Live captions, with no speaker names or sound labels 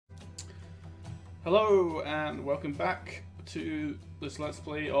Hello and welcome back to this Let's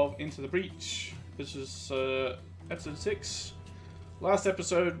Play of Into the Breach. This is episode 6. Last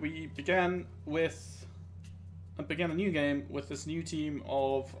episode we began a new game with this new team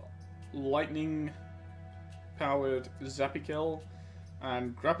of lightning powered Zappy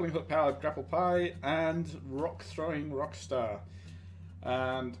and grappling hook powered Grapple Pie and rock throwing Rockstar.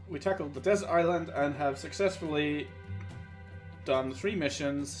 And we tackled the desert island and have successfully done 3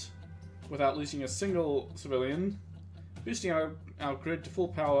 missions without losing a single civilian, boosting our grid to full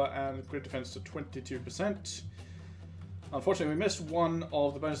power and grid defense to 22%. Unfortunately, we missed one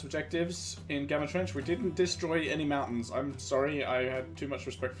of the bonus objectives in Gamma Trench. We didn't destroy any mountains. I'm sorry, I had too much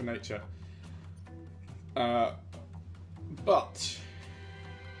respect for nature. But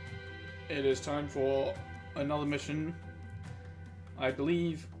it is time for another mission. I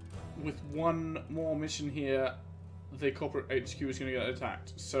believe with one more mission here, the corporate HQ is going to get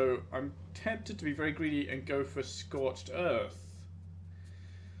attacked. So I'm tempted to be very greedy and go for Scorched Earth.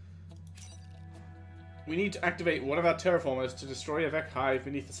 We need to activate one of our terraformers to destroy a Vek hive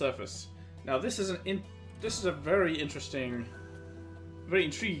beneath the surface. Now this is a very interesting, very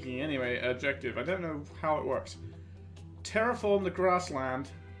intriguing anyway objective. I don't know how it works. Terraform the grassland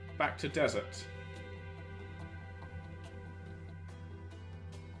back to desert.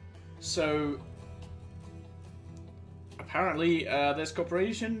 So apparently, this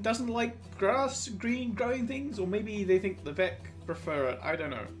corporation doesn't like grass, green, growing things, or maybe they think the Vek prefer it. I don't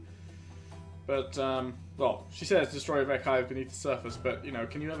know. But, well, she says destroy a Vek hive beneath the surface, but, you know,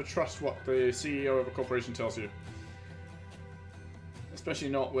 can you ever trust what the CEO of a corporation tells you? Especially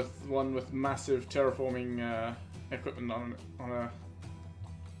not with one with massive terraforming equipment on a...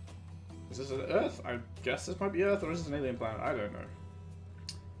 Is this an Earth? I guess this might be Earth, or is this an alien planet? I don't know.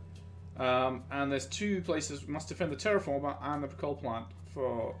 And there's 2 places we must defend the terraformer and the coal plant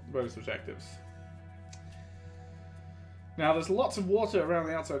for bonus objectives. Now there's lots of water around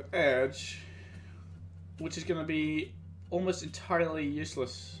the outside edge, which is going to be almost entirely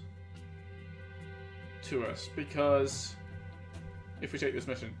useless to us, because if we take this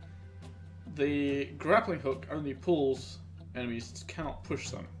mission, the grappling hook only pulls enemies, cannot push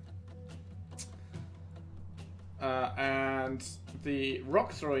them. And the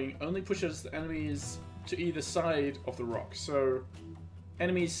rock throwing only pushes the enemies to either side of the rock. So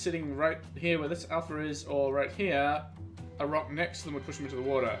enemies sitting right here where this alpha is, or right here, a rock next to them would push them into the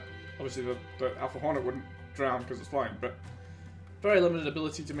water. Obviously the alpha hornet wouldn't drown because it's flying, but very limited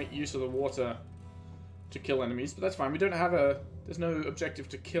ability to make use of the water to kill enemies. But that's fine. We don't have there's no objective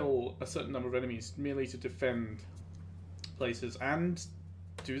to kill a certain number of enemies, merely to defend places and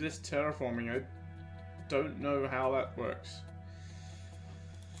do this terraforming. I don't know how that works.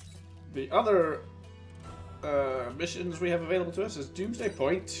 The other missions we have available to us is Doomsday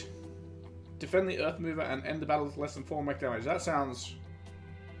Point, defend the Earth Mover and end the battle with less than 4 mech damage. That sounds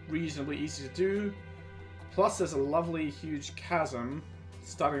reasonably easy to do. Plus there's a lovely huge chasm,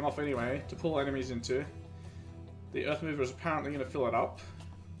 starting off anyway, to pull enemies into. The Earth Mover is apparently going to fill it up.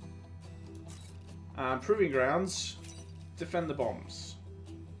 Proving Grounds, defend the bombs.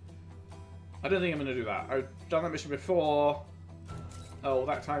 I don't think I'm going to do that. I've done that mission before. Oh,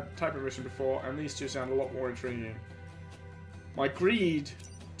 that type of mission before, and these 2 sound a lot more intriguing. My greed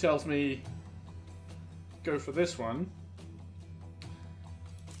tells me go for this one.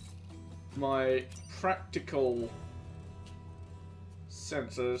 My practical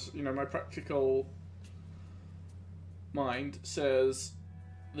senses, you know, my practical mind says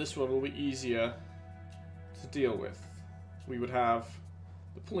this one will be easier to deal with. We would have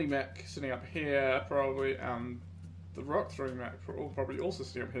the pulley mech sitting up here, probably, and the rock throwing mech probably also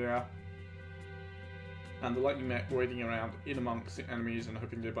sitting up here, and the lightning mech waiting around in amongst the enemies and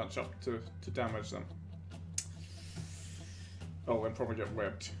hoping they bunch up to damage them. Oh, and probably get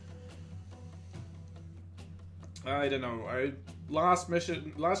webbed. I don't know. Last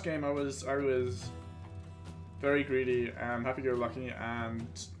game I was very greedy and happy-go-lucky, and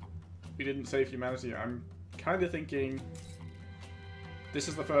we didn't save humanity. I'm kind of thinking this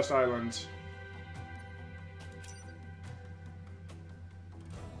is the first island.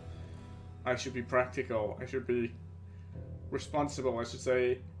 I should be practical. I should be responsible. I should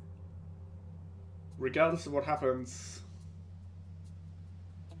say, regardless of what happens,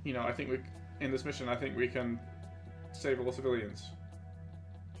 you know, I think in this mission, I think we can save all the civilians.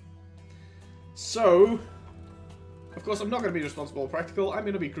 So, of course, I'm not going to be responsible or practical. I'm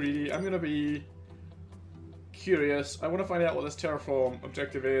going to be greedy. I'm going to be curious. I want to find out what this terraform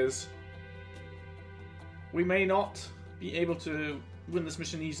objective is. We may not be able to win this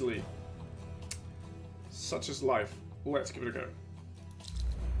mission easily. Such is life. Let's give it a go.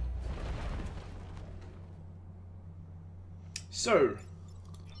 So,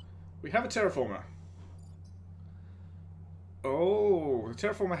 we have a terraformer. Oh, the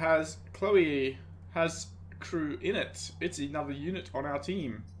terraformer has Chloe has crew in it. It's another unit on our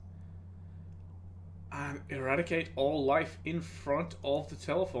team. And eradicate all life in front of the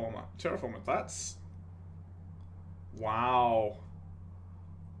terraformer. That's... wow.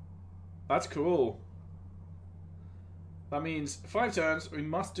 That's cool. That means 5 turns, we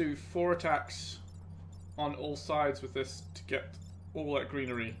must do 4 attacks on all sides with this to get all that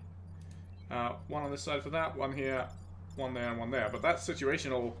greenery. One on this side for that, one here, one there, and one there. But that's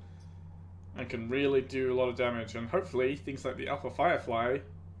situational and can really do a lot of damage. And hopefully things like the Alpha Firefly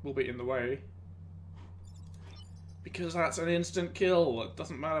will be in the way. Because that's an instant kill. It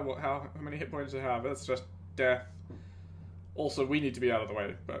doesn't matter how many hit points they have. That's just death. Also, we need to be out of the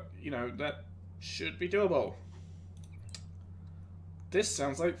way. But, you know, that should be doable. This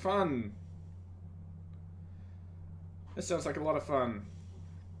sounds like fun. This sounds like a lot of fun.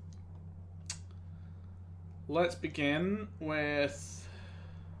 Let's begin with...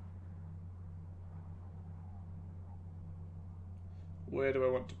 where do I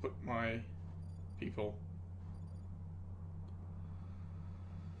want to put my people?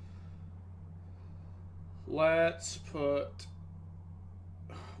 Let's put...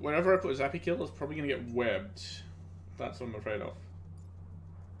 wherever I put Zappy Kill, it's probably going to get webbed. That's what I'm afraid of.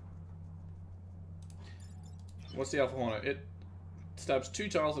 What's the Alpha Hornet? It stabs 2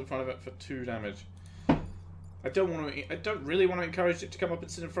 tiles in front of it for 2 damage. I don't really want to encourage it to come up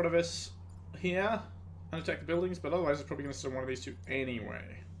and sit in front of us here and attack the buildings, but otherwise it's probably going to sit on one of these 2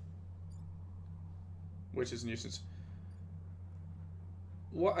 anyway. Which is a nuisance.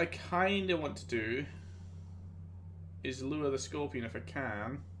 What I kind of want to do is lure the Scorpion if I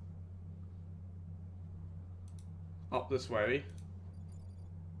can up this way.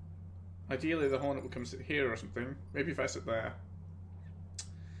 Ideally the Hornet would come sit here or something. Maybe if I sit there.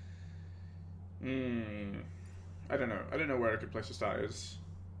 I don't know. I don't know where a good place to start is.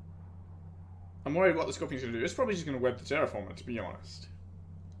 I'm worried what the Scorpion's going to do. It's probably just going to web the terraformer, to be honest.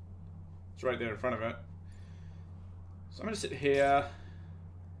 It's right there in front of it. So I'm going to sit here.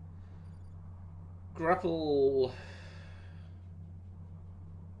 Grapple...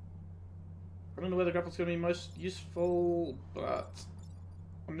 I don't know where the grapple's going to be most useful, but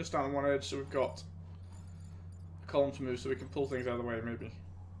I'm just down on one edge, so we've got a column to move so we can pull things out of the way, maybe.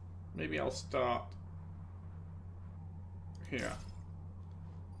 Maybe I'll start here.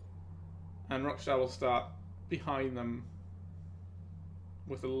 And Rockstar will start behind them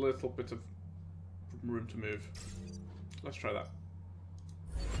with a little bit of room to move. Let's try that.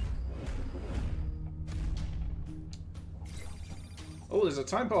 Oh, there's a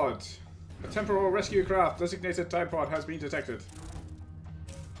time pod! A temporal rescue craft designated time pod has been detected.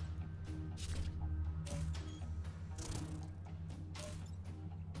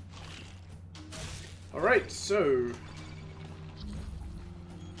 Alright, so...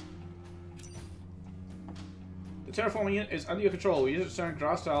 the terraforming unit is under your control. Use it to turn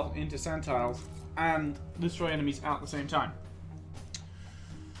grass tiles into sand tiles and destroy enemies at the same time.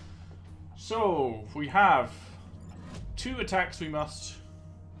 So, we have 2 attacks we must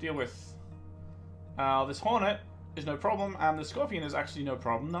deal with. This Hornet is no problem, and the Scorpion is actually no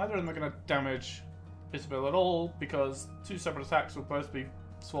problem. Neither of them are going to damage Isabel at all, because 2 separate attacks will both be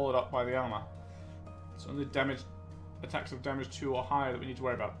swallowed up by the armor. It's only attacks of damage 2 or higher that we need to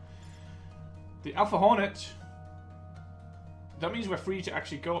worry about. The Alpha Hornet, that means we're free to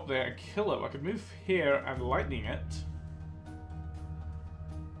actually go up there and kill it. I could move here and lightning it.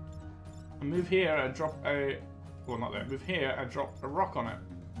 And move here and drop a... well, not there. Move here and drop a rock on it.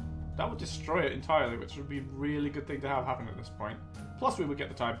 That would destroy it entirely, which would be a really good thing to have happen at this point. Plus we would get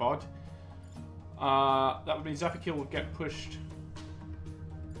the Tide Pod. That would mean Zappy Kill would get pushed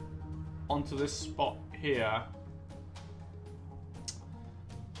onto this spot here.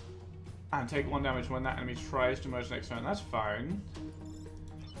 And take 1 damage when that enemy tries to merge next turn. That's fine.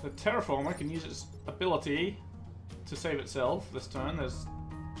 The Terraformer can use its ability to save itself this turn. There's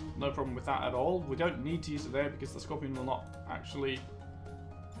no problem with that at all. We don't need to use it there because the Scorpion will not actually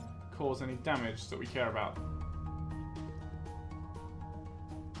cause any damage that we care about.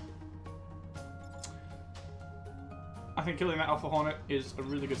 I think killing that Alpha Hornet is a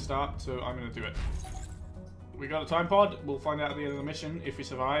really good start, so I'm going to do it. We got a time pod. We'll find out at the end of the mission, if we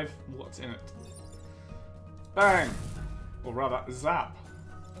survive, what's in it. Bang! Or rather, zap.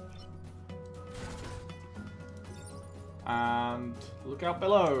 And look out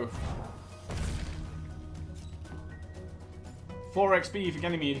below. 4 XP for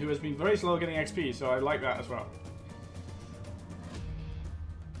Ganymede, who has been very slow getting XP, so I like that as well.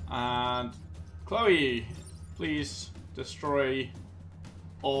 And Chloe, please destroy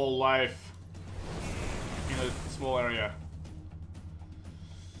all life in a small area.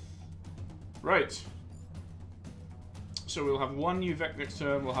 Right. So we'll have one new Vect next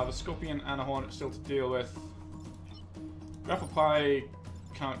turn, we'll have a Scorpion and a Hornet still to deal with. Grapple Pie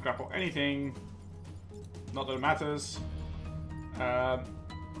can't grapple anything. Not that it matters.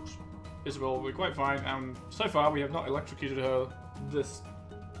 Isabel will be quite fine, and so far we have not electrocuted her this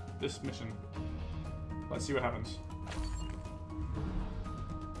mission. Let's see what happens.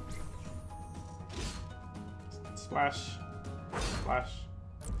 Splash. Splash.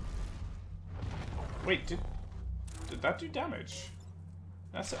 Wait, did that do damage?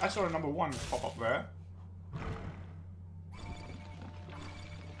 I saw a number 1 pop up there.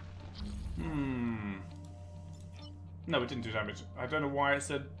 No, it didn't do damage. I don't know why it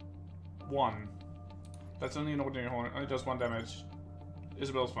said 1. That's only an ordinary Hornet. Only does 1 damage.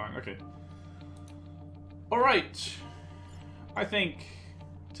 Isabel's fine. Okay. Alright. I think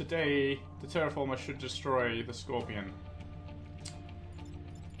today the Terraformer should destroy the Scorpion.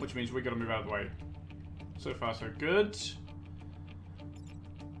 Which means we gotta move out of the way. So far, so good.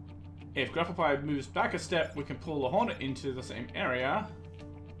 If Grapple Pie moves back a step, we can pull the Hornet into the same area.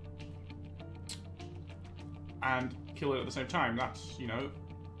 And kill it at the same time. That's, you know,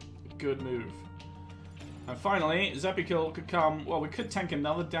 a good move. And finally, Zappy Kill could come. Well, we could tank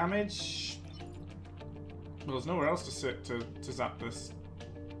another damage. Well, there's nowhere else to sit to zap this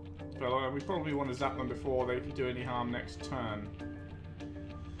fella. We probably want to zap them before they can do any harm next turn.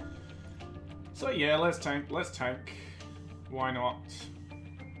 So yeah, let's tank. Let's tank. Why not?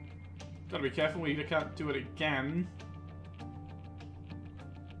 Gotta be careful. We can't do it again.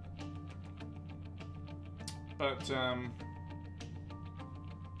 But I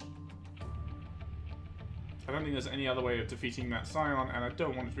don't think there's any other way of defeating that Scion, and I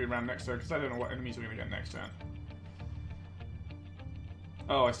don't want it to be around next turn because I don't know what enemies we're going to get next turn.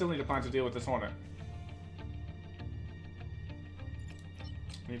 Oh, I still need a plan to deal with this Hornet.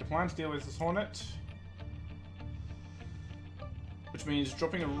 I need a plan to deal with this Hornet, which means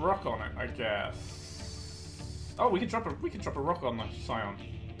dropping a rock on it, I guess. Oh, we can drop a rock on the Scion.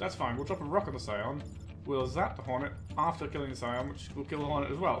 That's fine. We'll drop a rock on the Scion. We'll zap the Hornet after killing the Scion, which will kill the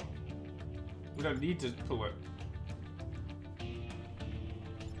Hornet as well. We don't need to pull it.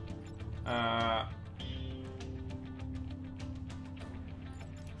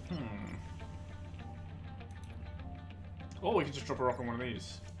 Or we can just drop a rock on one of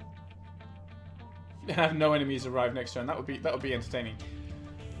these. And have no enemies arrive next turn. That would be entertaining.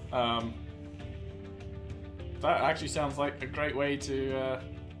 That actually sounds like a great way to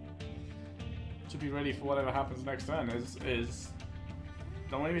be ready for whatever happens next turn. Is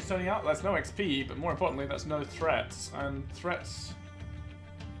don't want enemies turning up. That's no XP, but more importantly, that's no threats. And threats.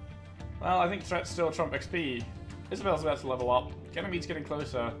 Well, I think threats still trump XP. Isabel's about to level up. Ganymede's getting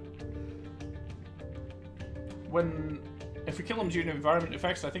closer. If we kill them due to environment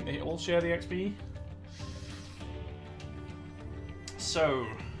effects, I think they all share the XP. So.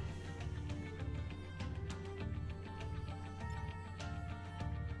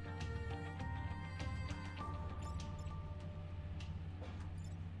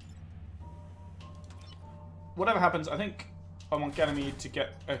 Whatever happens, I think I want Ganymede to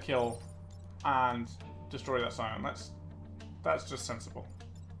get a kill and destroy that Scion. That's just sensible.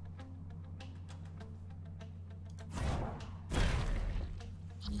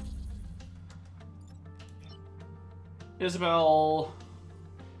 Isabel.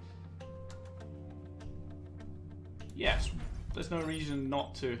 Yes, there's no reason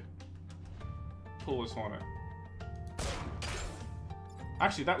not to pull this Hornet.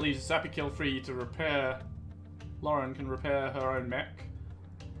 Actually, that leaves Zappy Kill free to repair. Lauren can repair her own mech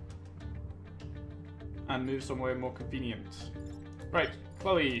and move somewhere more convenient. Right,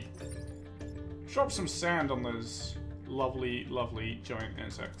 Chloe, drop some sand on those lovely, lovely giant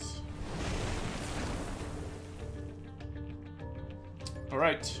insects.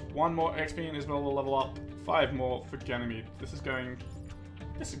 Alright, 1 more XP and Isabel will level up. 5 more for Ganymede. This is going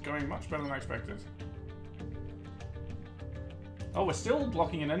much better than I expected. Oh, we're still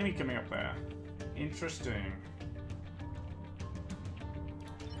blocking an enemy coming up there. Interesting.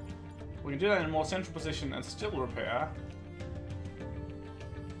 We can do that in a more central position and still repair.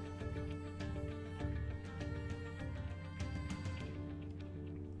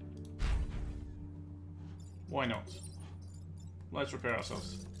 Why not? Let's repair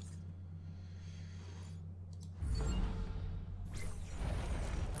ourselves.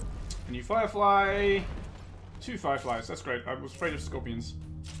 A new Firefly. 2 Fireflies, that's great. I was afraid of Scorpions.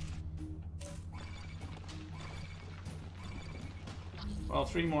 Well,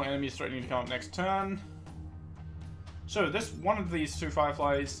 3 more enemies threatening to come up next turn. So this one of these two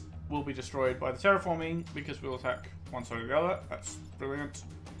fireflies will be destroyed by the terraforming because we'll attack one side or the other. That's brilliant.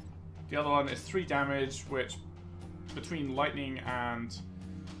 The other one is 3 damage, which between lightning and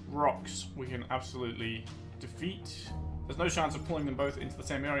rocks we can absolutely defeat. There's no chance of pulling them both into the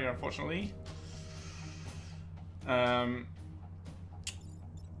same area, unfortunately. So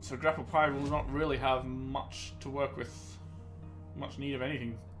Grapple Pie will not really have much to work with, much need of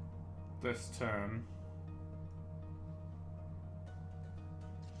anything this turn.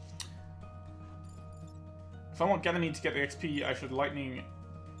 If I want Ganymede to get the XP, I should lightning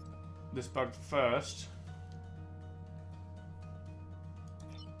this bug first.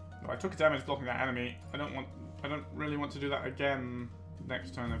 Well, I took damage blocking that enemy. I don't really want to do that again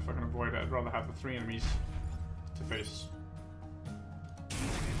next turn if I can avoid it. I'd rather have the 3 enemies to face.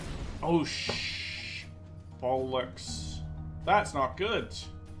 Oh bollocks. That's not good.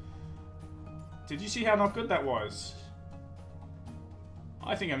 Did you see how not good that was?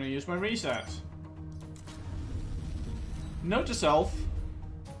 I think I'm going to use my reset. Note to self.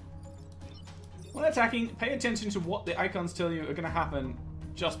 When attacking, pay attention to what the icons tell you are going to happen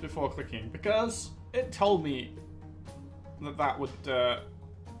just before clicking, because it told me that that would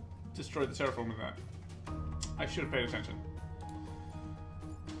destroy the terraform with that. I should have paid attention.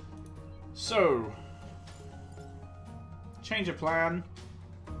 So, change of plan.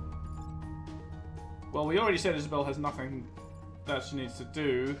 Well, we already said Isabelle has nothing that she needs to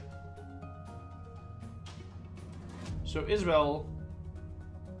do. So Isabelle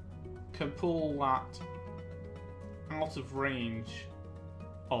can pull that out of range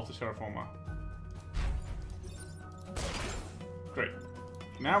of the terraformer. Great.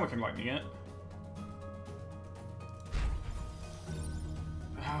 Now we can lightning it.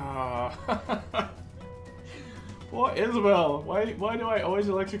 What, Isabelle? Why do I always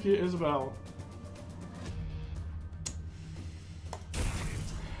electrocute Isabelle?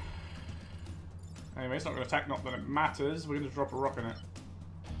 Anyway, it's not going to attack, not that it matters. We're going to drop a rock in it.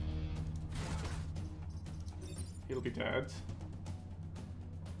 He'll be dead.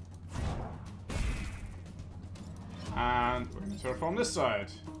 And we're going to terraform this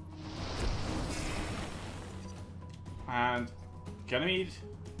side. And Ganymede,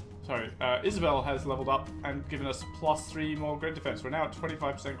 sorry, Isabelle has leveled up and given us +3 more grid defense. We're now at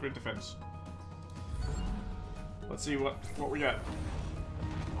 25% grid defense. Let's see what we get.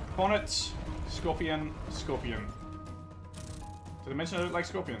 Hornet, Scorpion, Scorpion. Did I mention I don't like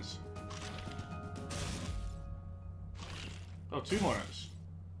scorpions? Oh, 2 Hornets.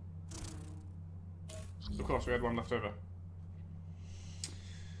 Of course, we had one left over.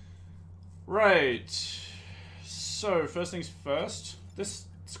 Right. So, first things first. This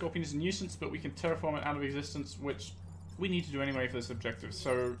Scorpion is a nuisance, but we can terraform it out of existence, which we need to do anyway for this objective.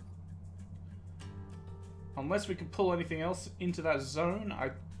 So, unless we can pull anything else into that zone,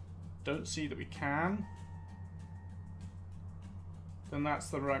 I don't see that we can. Then that's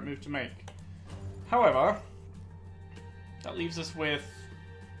the right move to make. However, that leaves us with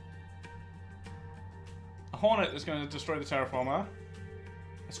a Hornet that's going to destroy the terraformer,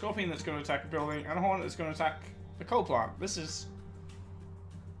 a Scorpion that's going to attack a building, and a Hornet that's going to attack the coal plant. This is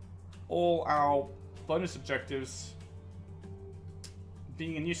all our bonus objectives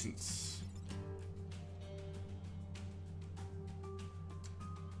being a nuisance.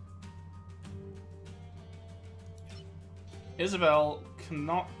 Isabelle will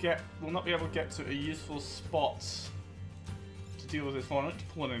not be able to get to a useful spot to deal with this Hornet, to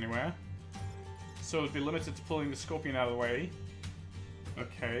pull it anywhere. So it'd be limited to pulling the Scorpion out of the way.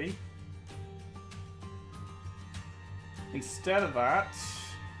 Okay. Instead of that,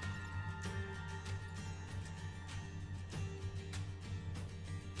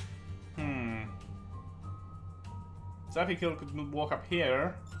 Zappy Kill could walk up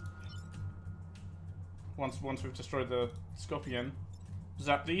here. Once we've destroyed the Scorpion.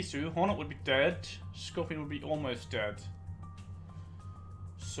 Zap these two. Hornet would be dead. Scorpion would be almost dead.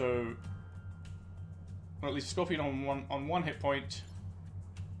 So, well, at least Scorpion on one hit point.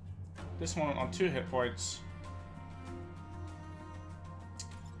 This one on 2 hit points.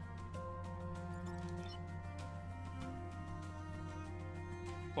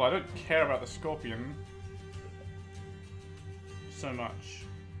 Well, I don't care about the Scorpion so much.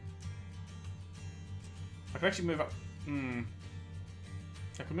 I can actually move up.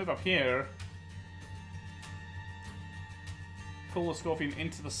 I can move up here. Pull the Scorpion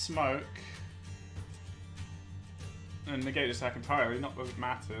into the smoke. And negate this attack entirely. Not that it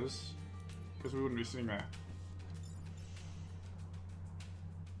matters. Because we wouldn't be sitting there.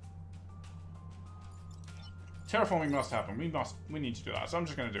 Terraforming must happen. We need to do that. So I'm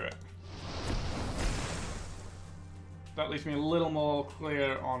just going to do it. that leaves me a little more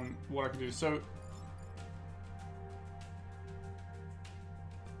clear on what I can do. So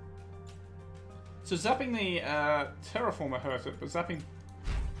zapping the terraformer hurt it, but zapping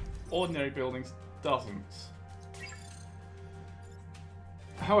ordinary buildings doesn't.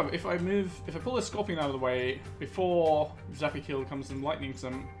 However, if I pull the Scorpion out of the way before Zappy Kill comes and lightnings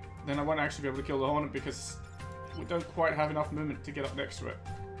them, then I won't actually be able to kill the Hornet because we don't quite have enough movement to get up next to it.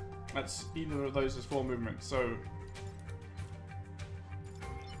 That's either of those is 4 movement, so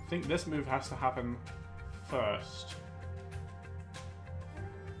I think this move has to happen first.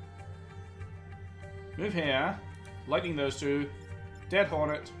 Move here, lightning those two, dead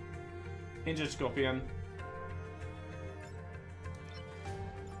Hornet, injured Scorpion.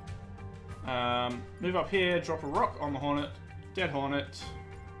 Move up here, drop a rock on the Hornet, dead Hornet.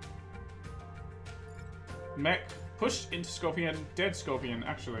 Mech, push into Scorpion, dead Scorpion,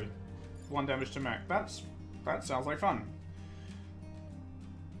 actually. 1 damage to Mech. That sounds like fun.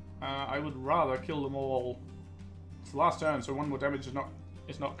 I would rather kill them all. It's the last turn, so 1 more damage is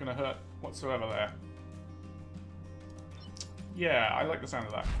not going to hurt whatsoever there. Yeah, I like the sound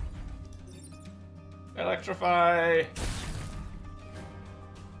of that. Electrify!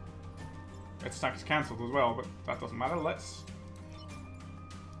 Its attack is cancelled as well, but that doesn't matter. Let's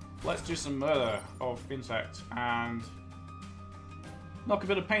do some murder of insect and knock a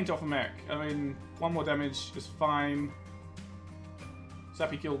bit of paint off a mech. I mean, 1 more damage is fine.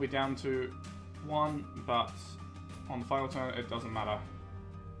 Zappy Kill will be down to 1, but on the final turn it doesn't matter.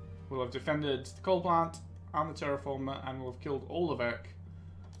 We'll have defended the coal plant and the terraformer, and we'll have killed all the Vek.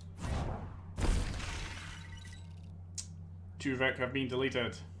 2 Vek have been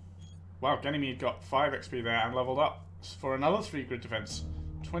deleted. Wow, Ganymede got 5 XP there and leveled up for another 3 grid defense.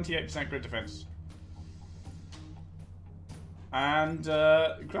 28% grid defense. And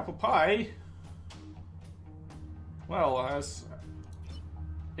Grapple Pie, well,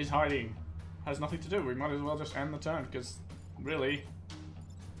 is hiding. Has nothing to do. We might as well just end the turn, because really...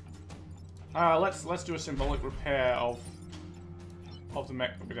 let's do a symbolic repair of the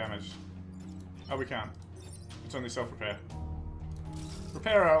mech that we damaged. Oh, we can. It's only self-repair.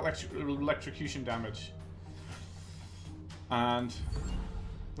 Repair our electrocution damage. And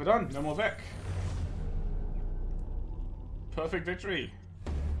we're done. No more Vek. Perfect victory.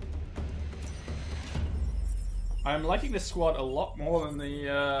 I'm liking this squad a lot more than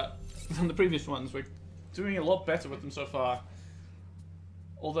the previous ones. We're doing a lot better with them so far.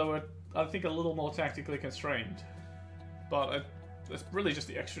 Although we're, I think, a little more tactically constrained. But it's really just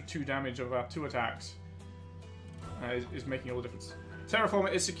the extra 2 damage of our 2 attacks is making all the difference.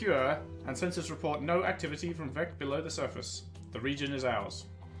 Terraformer is secure, and sensors report no activity from Vek below the surface. The region is ours.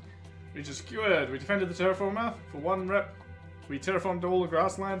 Region secured. We defended the terraformer for 1 rep. We terraformed all the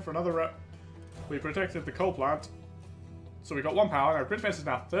grassland for another rep. We protected the coal plant. So we got 1 power. Our grid defense is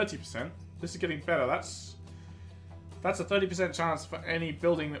now 30%. This is getting better. That's a 30% chance for any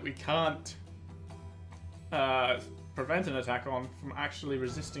building that we can't prevent an attack on from actually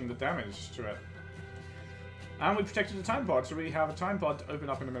resisting the damage to it. And we protected the time pod, so we have a time pod to open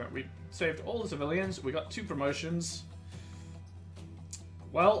up in a minute. We saved all the civilians. We got 2 promotions.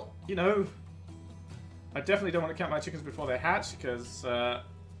 Well, you know, I definitely don't want to count my chickens before they hatch, because I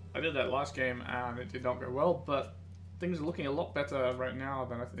did that last game and it did not go well, but things are looking a lot better right now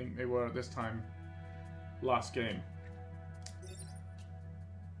than I think they were this time last game.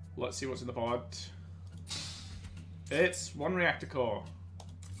 Let's see what's in the pod. It's 1 reactor core.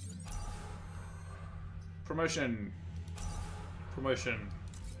 Promotion. Promotion.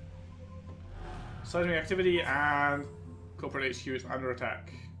 Seismic activity, and corporate HQ is under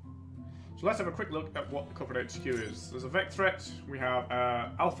attack. So let's have a quick look at what the corporate HQ is. There's a Vek threat. We have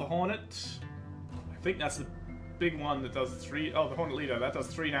Alpha Hornet. I think that's the big one that does 3... Oh, the Hornet Leader. That does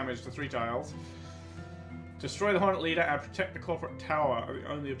 3 damage to 3 tiles. Destroy the Hornet Leader and protect the corporate tower are the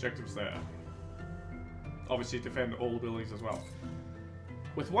only objectives there. Obviously defend all the buildings as well.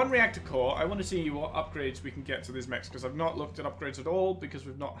 With 1 reactor core, I want to see what upgrades we can get to these mechs, because I've not looked at upgrades at all, because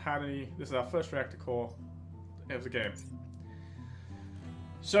we've not had any... This is our first reactor core of the game.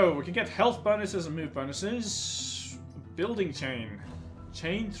 So, we can get health bonuses and move bonuses. Building chain.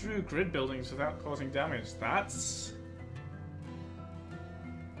 Chain through grid buildings without causing damage. That's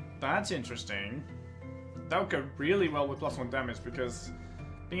interesting. That would go really well with +1 damage, because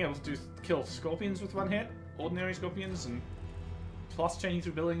being able to kill scorpions with 1 hit, ordinary scorpions, and plus chaining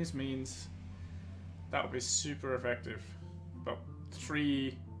through buildings means that would be super effective. But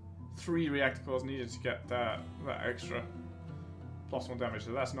 3 reactor cores needed to get that extra +1 damage,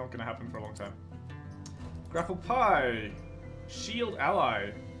 so that's not going to happen for a long time. Grapple Pie. Shield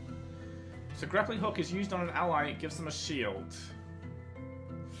ally. So grappling hook is used on an ally, it gives them a shield.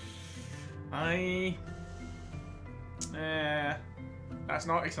 That's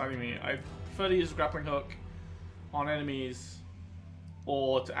not exciting me. I prefer to use a grappling hook on enemies,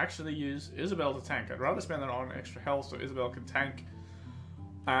 or to actually use Isabelle to tank. I'd rather spend that on extra health so Isabelle can tank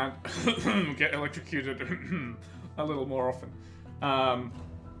and get electrocuted a little more often.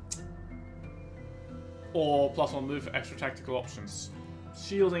 Or +1 move for extra tactical options.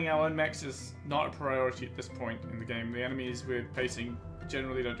 Shielding our own mechs is not a priority at this point in the game. The enemies we're facing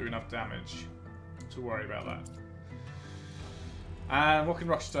generally don't do enough damage to worry about that. And what can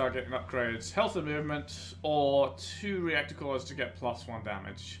Rockstar get in upgrades? Health and movement, or 2 reactor cores to get +1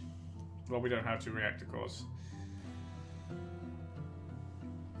 damage. Well, we don't have 2 reactor cores.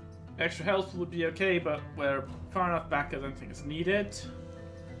 Extra health would be okay, but we're far enough back I don't think it's needed.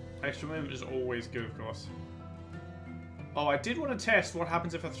 Extra movement is always good, of course. Oh, I did want to test what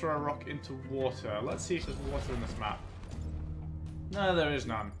happens if I throw a rock into water. Let's see if there's water in this map. No, there is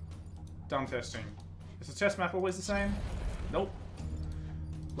none. Done testing. Is the test map always the same? Nope.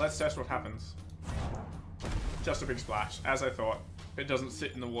 Let's test what happens. Just a big splash, as I thought. It doesn't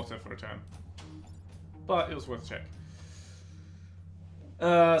sit in the water for a turn. But it was worth a check.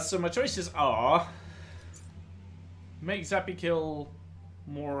 So my choices are... make Zappy Kill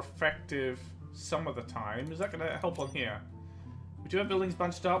more effective some of the time. Is that going to help on here? We do have buildings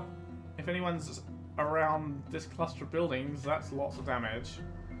bunched up. If anyone's around this cluster of buildings, that's lots of damage.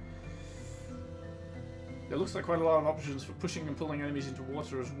 There looks like quite a lot of options for pushing and pulling enemies into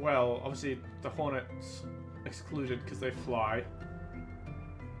water as well. Obviously, the Hornets excluded because they fly.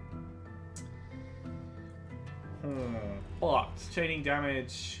 But chaining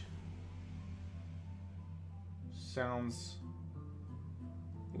damage sounds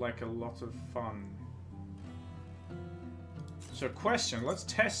like a lot of fun. So question, let's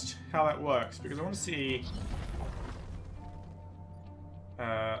test how that works, because I want to see...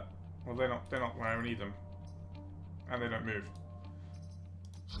 well, they're not where I need them. And they don't move.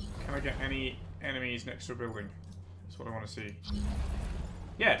 Can I get any enemies next to a building? That's what I want to see.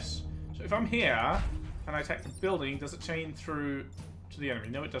 Yes! So if I'm here, and I attack the building, does it chain through to the enemy?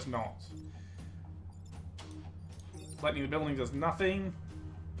 No, it does not. Lightning the building does nothing.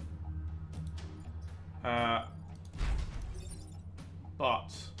 But well,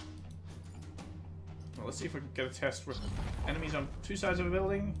 let's see if we can get a test with enemies on 2 sides of a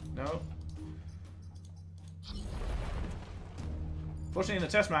building. No. Fortunately, in the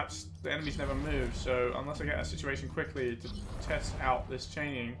test maps, the enemies never move, so unless I get a situation quickly to test out this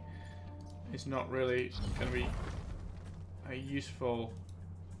chaining, it's not really going to be a useful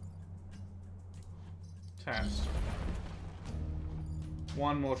test.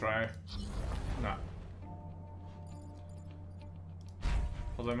 One more try. No.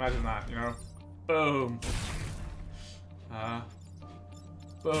 Although imagine that, you know? Boom.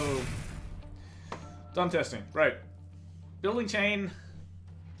 Boom. Done testing. Right. Building chain.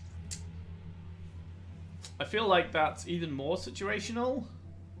 I feel like that's even more situational.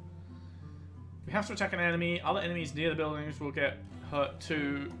 We have to attack an enemy. Other enemies near the buildings will get hurt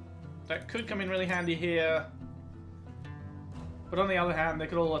too. That could come in really handy here. But on the other hand, they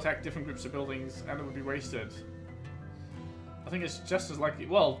could all attack different groups of buildings and it would be wasted. I think it's just as likely...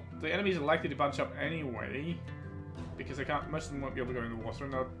 Well, the enemies are likely to bunch up anyway. Because they can't... Most of them won't be able to go in the water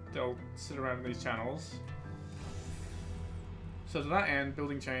and they'll sit around in these channels. So to that end,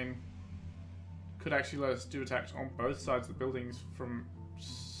 building chain could actually let us do attacks on both sides of the buildings from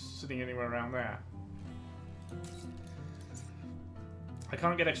sitting anywhere around there. I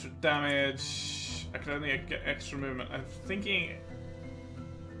can't get extra damage. I can only get extra movement. I'm thinking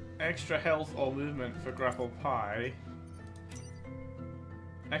extra health or movement for Grapple Pie.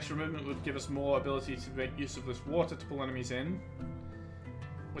 Extra movement would give us more ability to make use of this water to pull enemies in,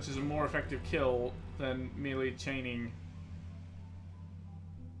 which is a more effective kill than merely chaining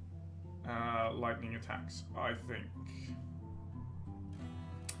lightning attacks, I think.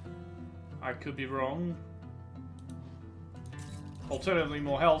 I could be wrong. Alternatively,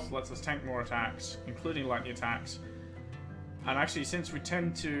 more health lets us tank more attacks, including lightning attacks. And actually, since we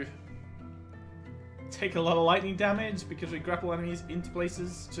tend to take a lot of lightning damage because we grapple enemies into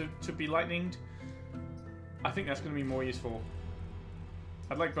places to be lightninged, I think that's going to be more useful.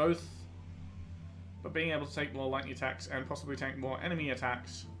 I'd like both, but being able to take more lightning attacks and possibly tank more enemy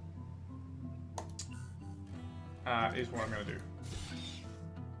attacks is what I'm going to do.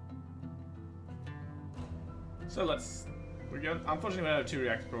 So let's... Unfortunately, we have 2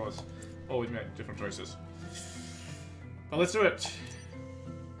 reactor cores. Or we've made different choices. But let's do it.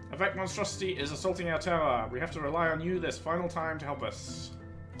 A Vect monstrosity is assaulting our tower. We have to rely on you this final time to help us.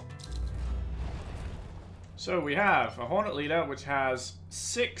 So we have a Hornet Leader which has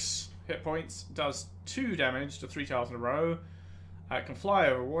 6 hit points, does 2 damage to 3 tiles in a row. It can fly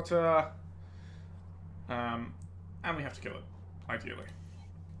over water. And we have to kill it, ideally.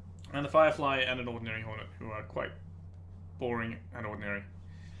 And a Firefly and an ordinary Hornet, who are quite boring and ordinary.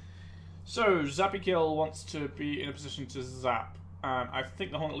 So, Zappy Kill wants to be in a position to zap. And I think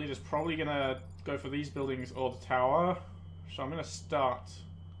the Hornet Leader is probably going to go for these buildings or the tower. So I'm going to start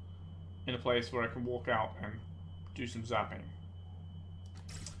in a place where I can walk out and do some zapping.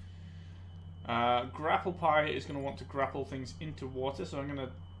 Grapple Pie is going to want to grapple things into water, so I'm going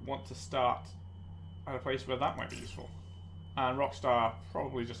to want to start at a place where that might be useful. And Rockstar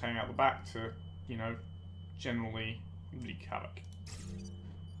probably just hang out the back to, you know, generally wreak havoc.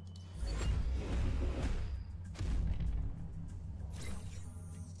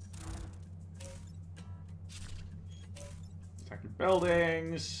 Attacking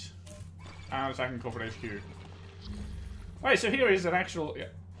buildings, and attacking corporate HQ. Right, so here is an actual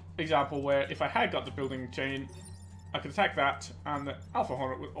example where if I had got the building chain, I could attack that, and the Alpha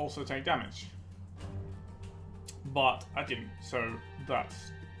Hornet would also take damage. But I didn't, so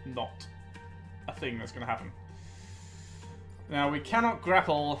that's not a thing that's going to happen. Now, we cannot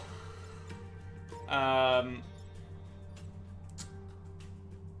grapple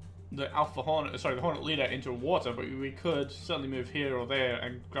the Alpha Hornet, sorry, the Hornet Leader into water, but we could certainly move here or there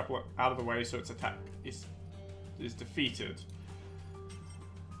and grapple it out of the way so its attack is defeated.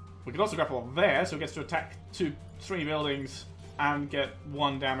 We could also grapple up there, so it gets to attack 3 buildings and get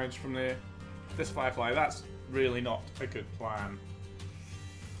 1 damage from this Firefly. That's really not a good plan.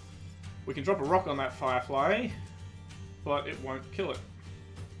 We can drop a rock on that Firefly, but it won't kill it.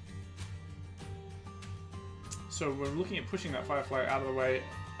 So we're looking at pushing that Firefly out of the way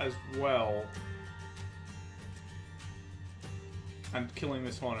as well. And killing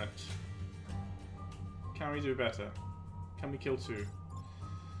this Hornet. Can we do better? Can we kill 2?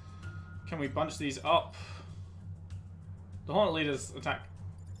 Can we bunch these up? The Hornet Leader's attack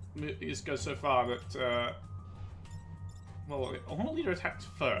goes so far that, well, the Hornet Leader attacked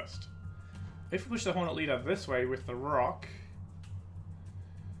first. If we push the Hornet Leader this way with the rock,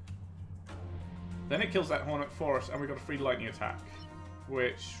 then it kills that Hornet for us, and we've got a free lightning attack,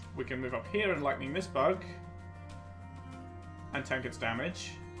 which we can move up here and lightning this bug, and tank its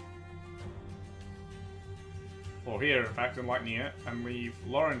damage. Or here, in fact, and lightning it, and leave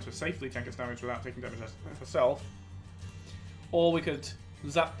Lauren to safely tank its damage without taking damage herself. Or we could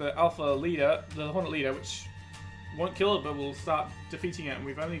zap the Alpha Leader, the Hornet Leader, which won't kill it, but we'll start defeating it, and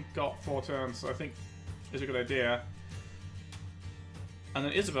we've only got 4 turns, so I think is a good idea. And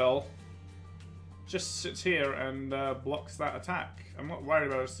then Isabel just sits here and blocks that attack. I'm not worried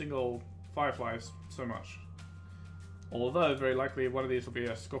about a single Firefly so much. Although, very likely, one of these will be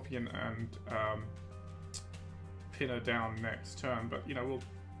a Scorpion and pin her down next turn, but, you know, we'll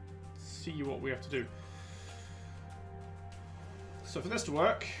see what we have to do. So for this to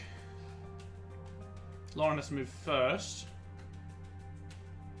work, Lauren has to move first.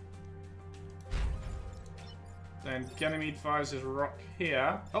 Then Ganymede fires his rock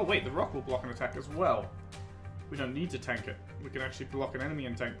here. Oh wait, the rock will block an attack as well. We don't need to tank it. We can actually block an enemy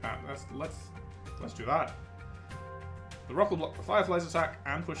and tank that. Let's do that. The rock will block the Firefly's attack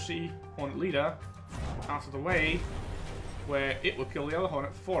and push the Hornet Leader out of the way, where it will kill the other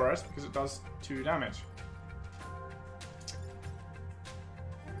Hornet for us because it does 2 damage.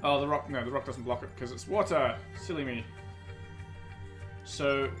 Oh, the rock, no, the rock doesn't block it because it's water. Silly me.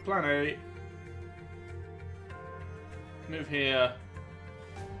 So, plan A, move here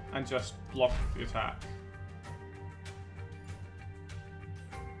and just block the attack.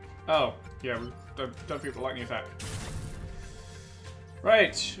 Oh, yeah, don't forget the lightning attack.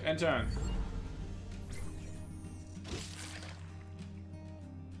 Right, end turn.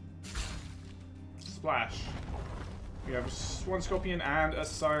 Splash. We have 1 Scorpion and a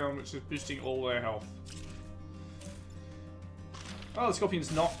Scion, which is boosting all their health. Oh, the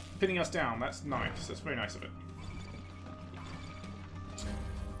Scorpion's not pinning us down. That's nice. That's very nice of it.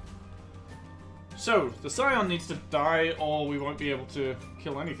 So, the Scion needs to die or we won't be able to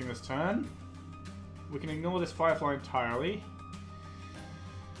kill anything this turn. We can ignore this Firefly entirely.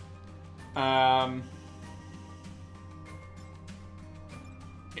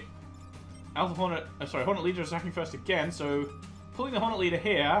 Alpha Hornet, Hornet Leader is attacking first again, so pulling the Hornet Leader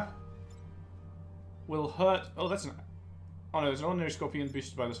here will hurt. Oh, that's an. Oh no, there's an ordinary Scorpion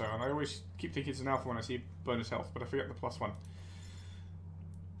boosted by the Scion. I always keep thinking it's an Alpha when I see bonus health, but I forget the +1.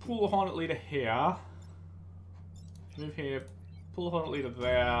 Pull the Hornet Leader here. Move here. Pull the Hornet Leader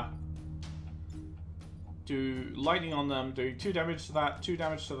there. Do lightning on them. Do 2 damage to that, 2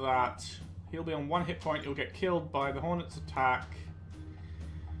 damage to that. He'll be on 1 hit point. He'll get killed by the Hornet's attack.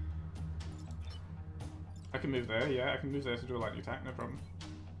 I can move there, yeah. I can move there to do a lightning attack, no problem.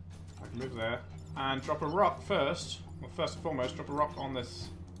 I can move there. And drop a rock first. Well, first and foremost, drop a rock on this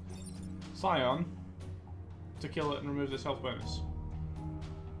Scion to kill it and remove this health bonus.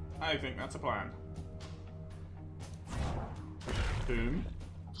 I think that's a plan. Boom.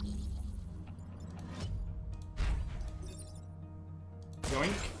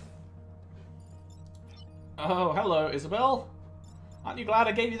 Yoink. Oh, hello, Isabel. Aren't you glad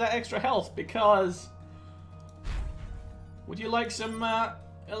I gave you that extra health? Because... would you like some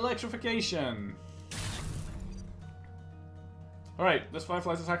electrification? Alright, this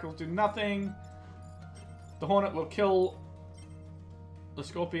Firefly's attack will do nothing. The Hornet will kill the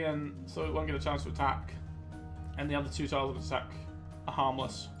Scorpion, so it won't get a chance to attack. And the other 2 tiles of attack are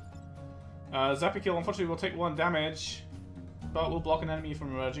harmless. Zappy Kill, unfortunately, will take 1 damage, but will block an enemy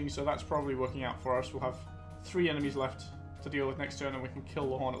from emerging, so that's probably working out for us. We'll have 3 enemies left to deal with next turn, and we can kill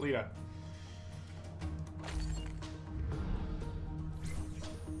the Hornet leader.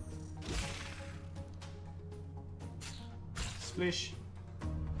 Splish.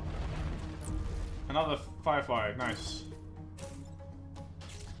 Another Firefly, nice.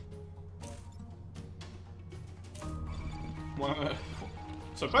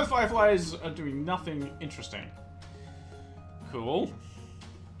 So both Fireflies are doing nothing interesting. Cool.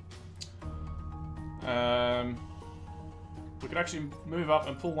 We could actually move up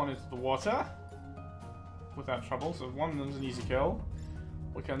and pull one into the water without trouble, so one of them's an easy kill.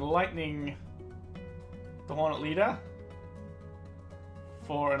 We can lightning the Hornet leader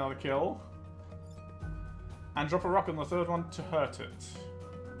for another kill. And drop a rock on the 3rd one to hurt it.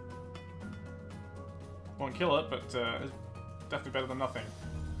 Won't kill it, but it's definitely better than nothing.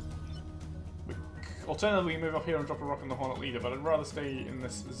 Alternatively, move up here and drop a rock on the Hornet leader, but I'd rather stay in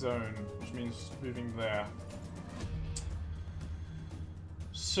this zone, which means moving there.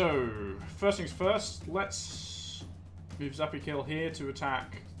 So, first things first, let's move Zappy Kill here to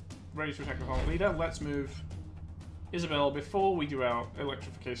attack, ready to attack the Hornet leader. Let's move Isabel before we do our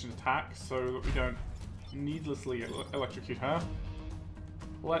electrification attack, so that we don't needlessly electrocute her.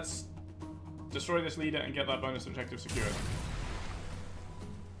 Let's destroy this leader and get that bonus objective secured.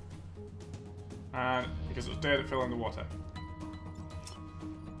 And because it was dead, it fell in the water.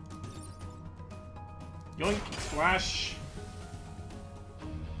 Yoink! Splash!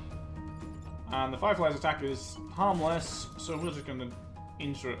 And the Firefly's attack is harmless, so we're just going to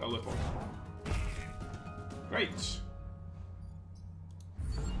injure it a little. Great!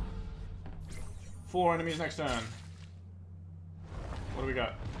 4 enemies next turn. What do we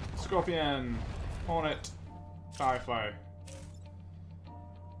got? Scorpion, Hornet, Firefly.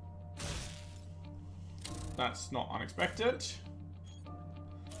 That's not unexpected.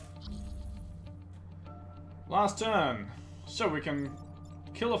 Last turn. So we can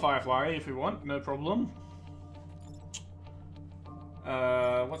kill a Firefly if we want, no problem.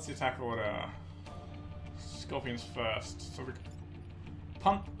 What's the attack order? Scorpions first. So we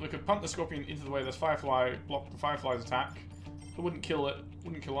could punt the Scorpion into the way of this Firefly, block the Firefly's attack. It wouldn't kill it,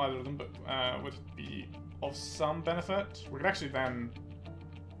 wouldn't kill either of them, but would be of some benefit. We could actually then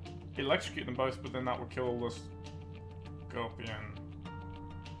electrocute them both, but then that would kill the Scorpion.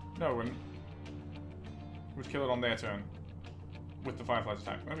 No, it wouldn't. We'd kill it on their turn with the Firefly's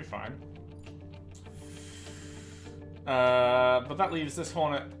attack. That'd be fine. But that leaves this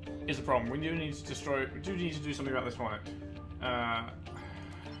Hornet is a problem. We do need to destroy. We do need to do something about this Hornet.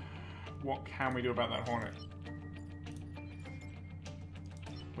 What can we do about that Hornet?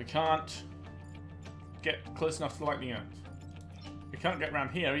 We can't get close enough to lightning it. We can't get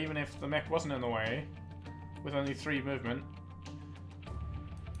around here, even if the mech wasn't in the way, with only 3 movement,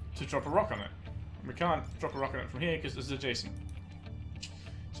 to drop a rock on it. And we can't drop a rock on it from here because it's adjacent.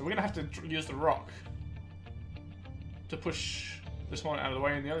 So we're going to have to use the rock to push this Hornet out of the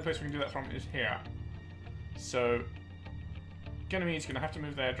way, and the only place we can do that from is here. So Ganymede's going to have to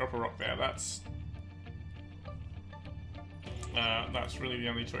move there, drop a rock there. That's really the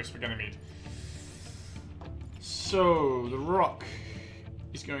only choice for Ganymede. So the rock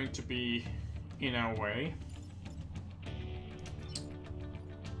is going to be in our way.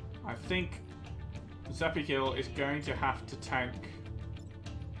 I think Zappy Kill is going to have to tank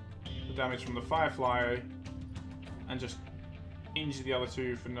the damage from the Firefly and just injure the other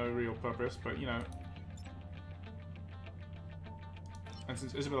 2 for no real purpose, but you know. And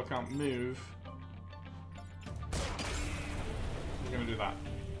since Isabel can't move, we're going to do that.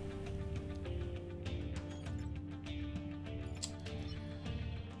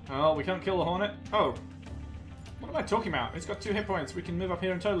 Oh, we can't kill the Hornet. Oh, what am I talking about? It's got 2 hit points. We can move up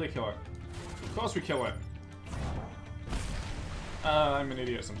here and totally kill it. Of course we kill it. I'm an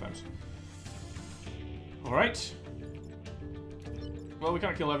idiot sometimes. Alright. Well, we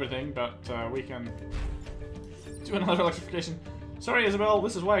can't kill everything, but we can do another electrification. Sorry, Isabel,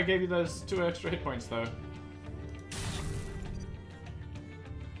 this is why I gave you those 2 extra hit points, though.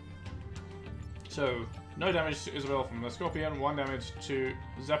 So, no damage to Isabel from the Scorpion, 1 damage to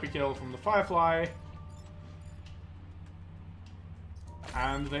Zappy from the Firefly.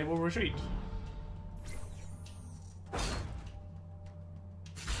 And they will retreat.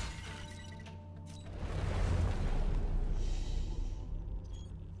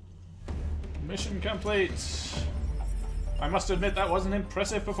 Mission complete. I must admit that was an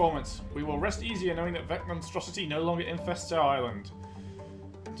impressive performance. We will rest easier knowing that Vect monstrosity no longer infests our island.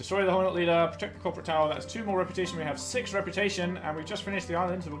 Destroy the Hornet Leader, protect the corporate tower. That's 2 more reputation. We have 6 reputation, and we've just finished the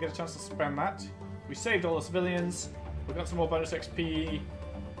island, so we'll get a chance to spend that. We saved all the civilians. We got some more bonus XP.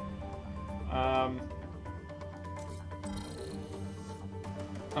 And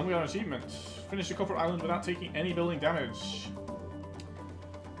we got an achievement. Finish the corporate island without taking any building damage.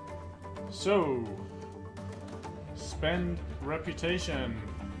 So, spend reputation.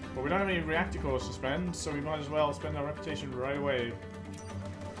 But we don't have any reactor cores to spend, so we might as well spend our reputation right away.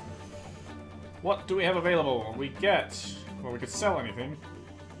 What do we have available? We get... well, we could sell anything.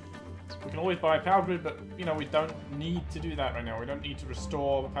 We can always buy a power grid, but, you know, we don't need to do that right now. We don't need to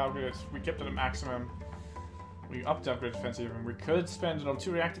restore the power grid. We kept it at maximum. We upped upgrade defense even. We could spend it on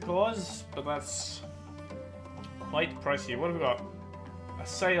 2 reactor cores, but that's quite pricey. What have we got? A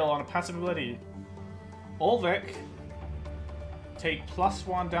sale on a passive ability. All Vec take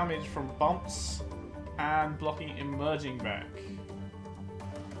 +1 damage from bumps and blocking emerging Vec.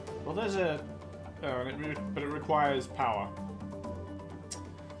 Well, there's a... oh, but it requires power.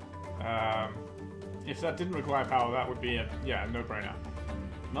 If that didn't require power, that would be a no-brainer.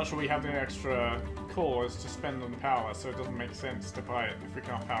 I'm not sure we have any extra cores to spend on the power, so it doesn't make sense to buy it if we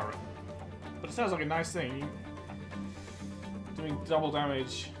can't power it. But it sounds like a nice thing. Doing double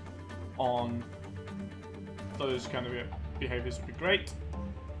damage on those kind of behaviors would be great.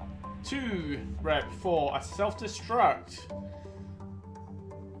 2 rep for a self-destruct.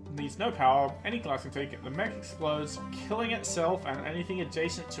 Needs no power, any class can take it. The mech explodes, killing itself and anything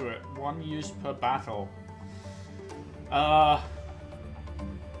adjacent to it. 1 use per battle.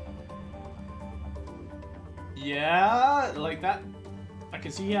 Yeah, like that. I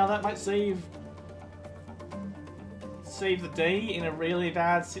can see how that might save the day in a really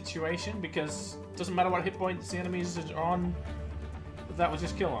bad situation, because it doesn't matter what hit points the enemies are on, that would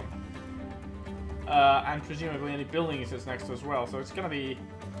just kill them. And presumably any building it sits next to as well, so it's gonna be...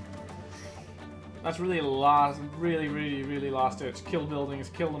 that's really really last ditch. Kill buildings,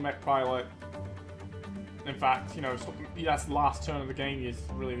 kill the mech pilot. In fact, you know, that's the last turn of the game is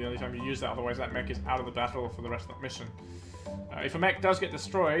really the only time you use that, otherwise that mech is out of the battle for the rest of the mission. If a mech does get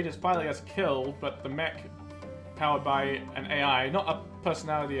destroyed, its pilot gets killed, but the mech powered by an AI, not a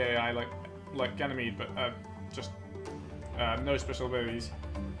personality AI like Ganymede, but just no special abilities,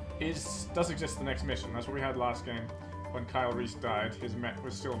 does exist the next mission. That's what we had last game. When Kyle Reese died, his mech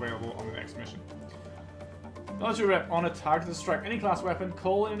was still available on the next mission. Military rep on a targeted strike. Any class weapon,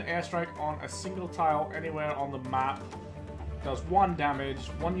 call in an airstrike on a single tile anywhere on the map. Does 1 damage,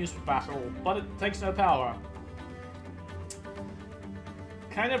 1 use for battle, but it takes no power.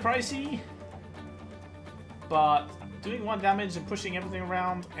 Kind of pricey, but doing 1 damage and pushing everything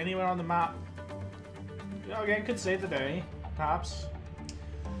around anywhere on the map, you know, again, could save the day, perhaps.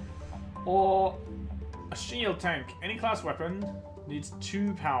 Or a shield tank. Any class weapon needs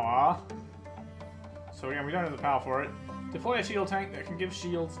 2 power. So again, we don't have the power for it. Deploy a shield tank that can give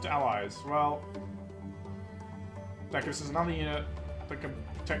shields to allies. Well, that gives us another unit that can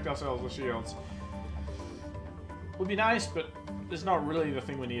protect ourselves with shields. Would be nice, but it's not really the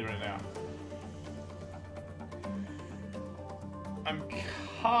thing we need right now. I'm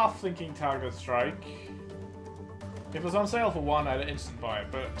half thinking target strike. If it was on sale for 1, I'd instant buy it,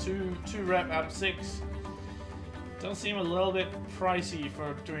 but 2 rep out of 6 does seem a little bit pricey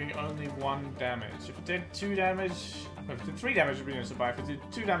for doing only 1 damage. If it did 2 damage, if it did 3 damage, it would be instant buy. If it did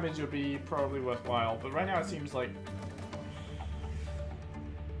 2 damage, it would be probably worthwhile. But right now, it seems like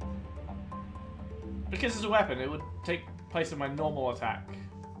because it's a weapon, it would take place of my normal attack.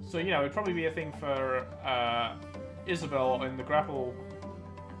 So you know, it'd probably be a thing for Isabel in the grapple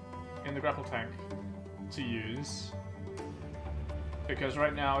tank to use. Because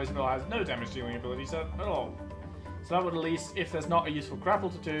right now Isabel has no damage dealing abilities at all. So that would at least, if there's not a useful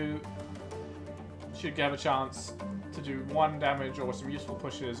grapple to do, should have a chance to do 1 damage or some useful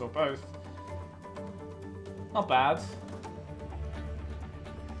pushes or both. Not bad.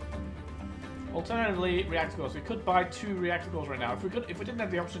 Alternatively, reactor cores. We could buy 2 reactor cores right now. If we didn't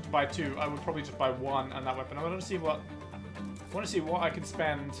have the option to buy 2, I would probably just buy 1 and that weapon. I want to see what I can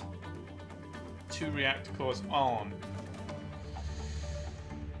spend 2 reactor cores on.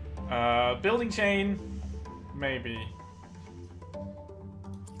 Building chain, maybe.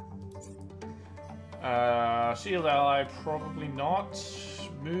 Shield ally, probably not.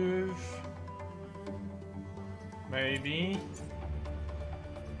 Move, maybe.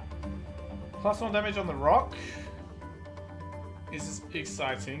 +1 damage on the rock is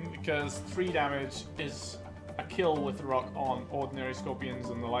exciting because 3 damage is a kill with the rock on ordinary scorpions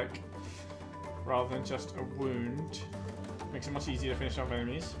and the like, rather than just a wound. Makes it much easier to finish off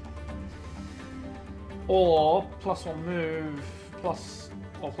enemies. Or +1 move, plus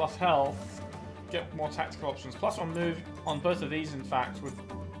health, get more tactical options. +1 move on both of these, in fact, would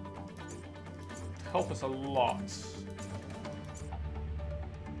help us a lot.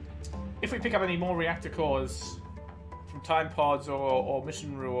 If we pick up any more reactor cores from time pods or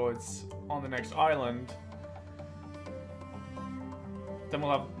mission rewards on the next island, then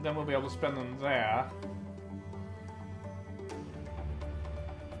we'll be able to spend them there.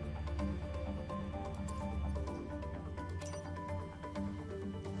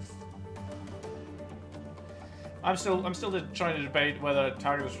 I'm still trying to debate whether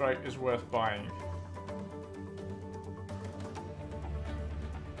Targeted Strike is worth buying.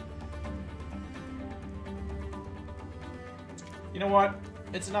 You know what?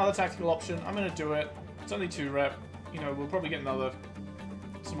 It's another tactical option. I'm gonna do it. It's only 2 rep. You know, we'll probably get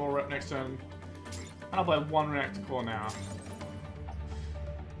some more rep next turn. And I'll buy 1 reactor core now.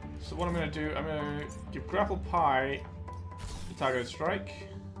 So what I'm gonna do, I'm gonna give Grapple Pie the Targeted Strike.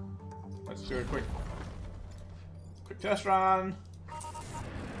 Let's do a quick test run.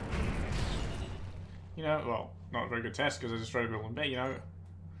 You know, well, not a very good test because I just tried to build one, but you know,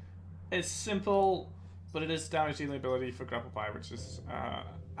 it's simple. But it is damage dealing ability for Grapple Pie, which is,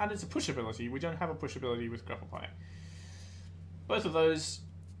 and it's a push ability. We don't have a push ability with Grapple Pie. Both of those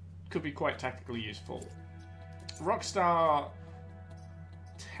could be quite tactically useful. Rockstar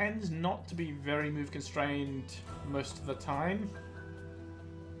tends not to be very move constrained most of the time.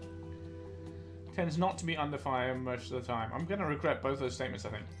 Tends not to be under fire most of the time. I'm going to regret both those statements, I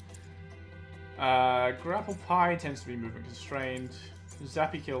think. Grapple Pie tends to be movement constrained.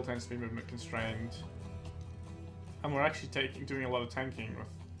 Zappy Kill tends to be movement constrained. And we're actually doing a lot of tanking with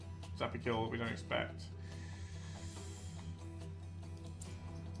Zappy Kill that we don't expect.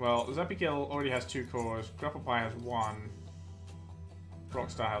 Well, Zappy Kill already has 2 cores. Grapple Pie has 1.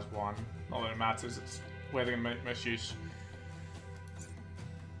 Rockstar has 1. Not that it matters, it's where they're going to make most use.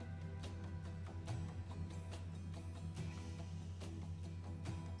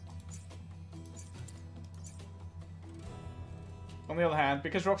 On the other hand,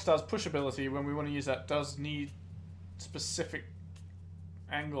 because Rockstar's push ability, when we want to use that, does need specific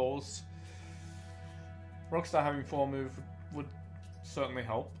angles, Rockstar having 4 move would certainly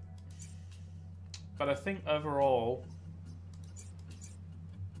help. But I think overall,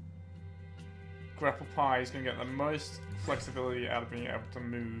 Grapple Pie is going to get the most flexibility out of being able to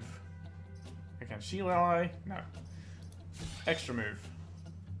move. Again, Shield Ally? No. Extra move.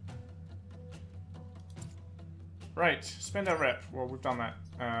 Right, spend our rep. Well, we've done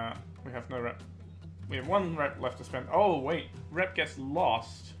that. We have no rep. We have 1 rep left to spend. Oh, wait. Rep gets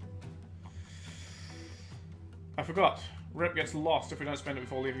lost. I forgot. Rep gets lost if we don't spend it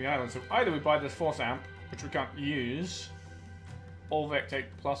before leaving the island. So either we buy this Force Amp, which we can't use, or Vec take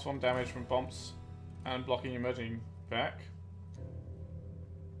 +1 damage from bumps and blocking emerging Vec.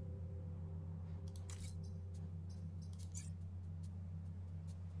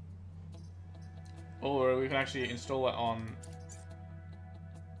 Or we can actually install it on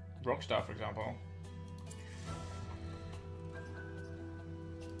Rockstar, for example.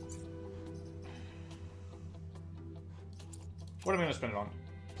 What am I going to spend it on?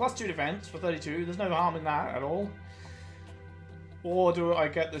 +2 defense for 32. There's no harm in that at all. Or do I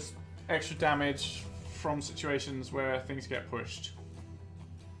get this extra damage from situations where things get pushed?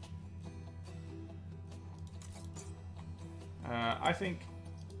 I think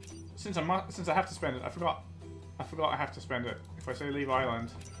since I have to spend it, I forgot I have to spend it. If I say leave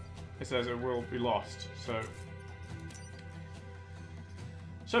island, it says it will be lost.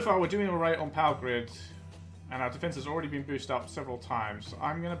 So far we're doing alright on Power Grid. And our defense has already been boosted up several times, so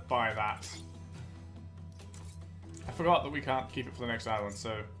I'm going to buy that. I forgot that we can't keep it for the next island,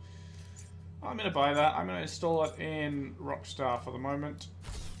 so I'm going to buy that. I'm going to install it in Rockstar for the moment.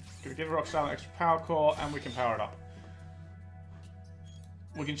 Going to give Rockstar an extra power core, and we can power it up.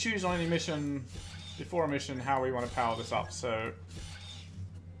 We can choose on any mission, before a mission, how we want to power this up, so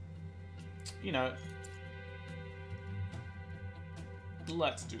you know,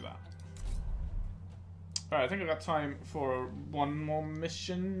 let's do that. Alright, I think I've got time for one more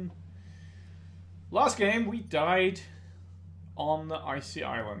mission. Last game, we died on the icy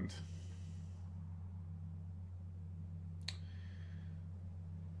island.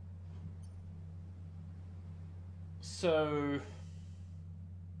 So...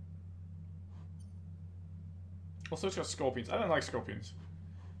 also it's got scorpions. I don't like scorpions.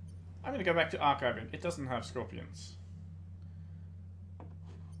 I'm going to go back to archiving. It doesn't have scorpions.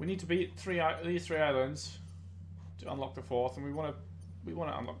 We need to beat these 3 islands to unlock the 4th, and we want to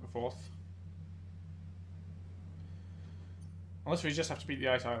unlock the 4th. Unless we just have to beat the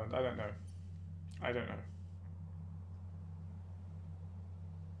ice island. I don't know. I don't know.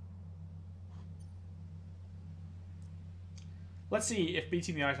 Let's see if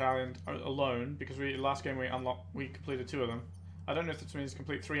beating the ice island alone, because last game we completed 2 of them. I don't know if this means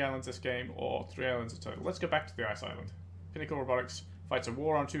complete 3 islands this game or 3 islands in total. Let's go back to the ice island. Pinnacle Robotics fights a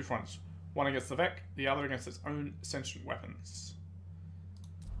war on 2 fronts. One against the Vek, the other against its own sentient weapons.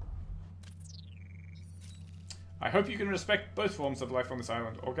 I hope you can respect both forms of life on this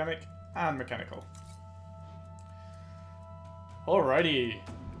island, organic and mechanical. Alrighty.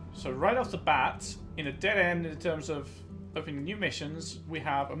 So right off the bat, in a dead end in terms of opening new missions, we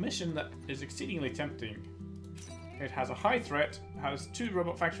have a mission that is exceedingly tempting. It has a high threat, has 2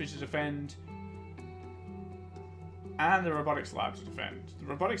 robot factories to defend, and the robotics lab to defend. The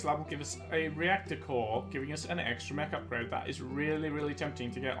robotics lab will give us a reactor core, giving us an extra mech upgrade. That is really, really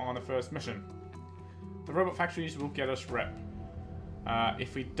tempting to get on a first mission. The robot factories will get us rep.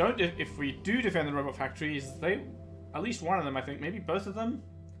 If we do defend the robot factories, at least one of them, I think, maybe both of them,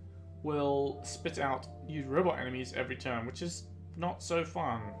 will spit out new robot enemies every turn, which is not so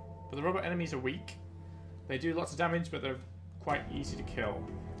fun. But the robot enemies are weak. They do lots of damage, but they're quite easy to kill.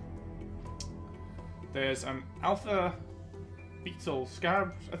 There's an Alpha Beetle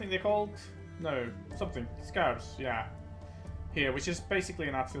Scarab, I think they're called? No, something. Scarabs, yeah. Here, which is basically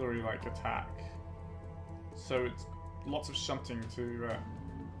an artillery-like attack. So it's lots of shunting to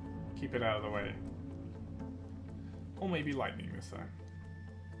keep it out of the way. Or maybe lightning this time.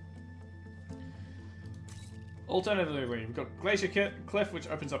 Alternatively, we've got Glacier Cliff, which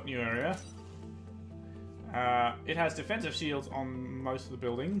opens up new area. It has defensive shields on most of the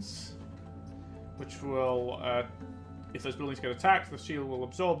buildings, which will, if those buildings get attacked, the shield will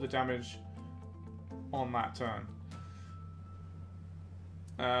absorb the damage on that turn.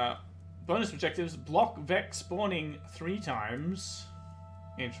 Bonus objectives, block Vek spawning 3 times.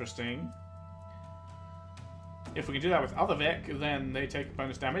 Interesting. If we can do that with other Vek, then they take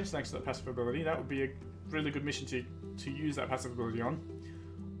bonus damage thanks to that passive ability. That would be a really good mission to use that passive ability on.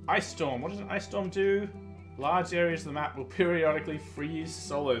 Ice Storm. What does an Ice Storm do? Large areas of the map will periodically freeze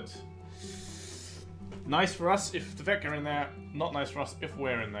solid. Nice for us if the Vek are in there. Not nice for us if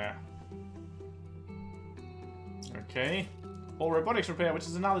we're in there. Okay. Or robotics repair, which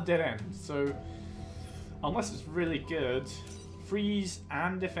is another dead end. So, unless it's really good, freeze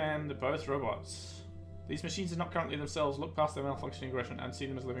and defend both robots. These machines are not currently themselves. Look past their malfunctioning aggression and see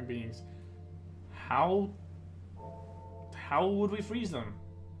them as living beings. How would we freeze them?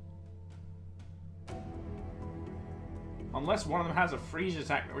 Unless one of them has a freeze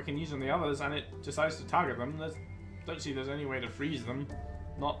attack that we can use on the others and it decides to target them, don't see there's any way to freeze them.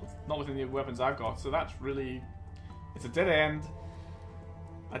 Not within the weapons I've got, so that's really... It's a dead end.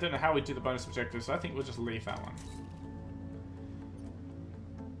 I don't know how we do the bonus objective, so I think we'll just leave that one.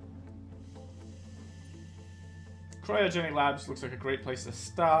 Cryogenic Labs looks like a great place to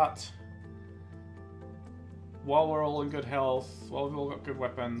start. While we're all in good health, while we've all got good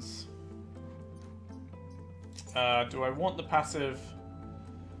weapons. Do I want the passive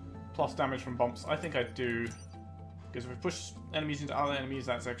plus damage from bumps? I think I do. Because if we push enemies into other enemies,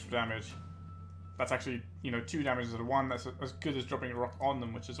 that's extra damage. That's actually, you know, 2 damage instead of 1. That's as good as dropping a rock on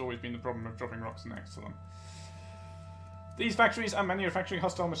them, which has always been the problem of dropping rocks next to them. These factories are manufacturing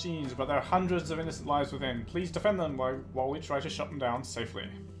hostile machines, but there are hundreds of innocent lives within. Please defend them while we try to shut them down safely.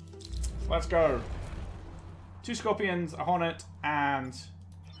 Let's go. 2 Scorpions, a Hornet, and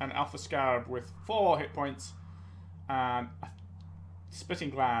an Alpha Scarab with 4 hit points. And a Spitting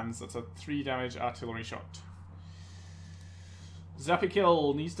Glands, that's a 3 damage artillery shot. Zappy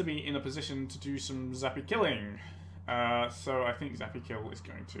Kill needs to be in a position to do some Zappy Killing. So I think Zappy Kill is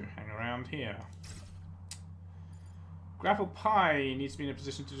going to hang around here. Grapple Pie needs to be in a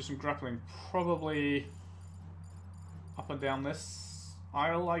position to do some grappling. Probably up and down this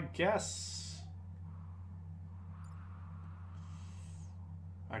aisle, I guess.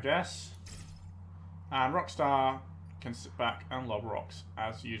 And Rockstar can sit back and lob rocks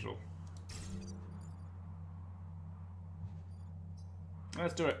as usual.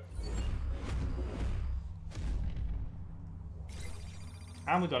 Let's do it.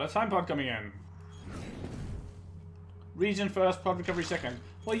 And we've got a time pod coming in. Region first, pod recovery second.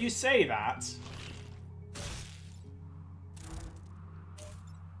 Well, you say that.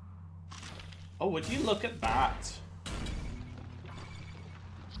 Oh, would you look at that?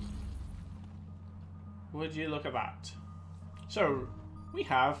 Would you look at that? So, we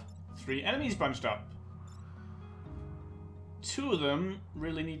have 3 enemies bunched up. 2 of them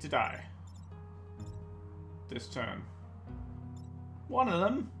really need to die this turn. One of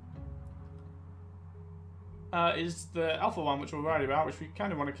them is the alpha one, which we're worried about, which we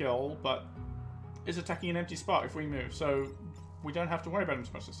kind of want to kill, but is attacking an empty spot if we move, so we don't have to worry about him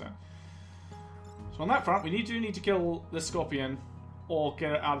so much this turn. So on that front, we do need to kill this scorpion or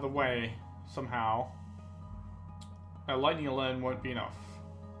get it out of the way somehow. Lightning alone won't be enough,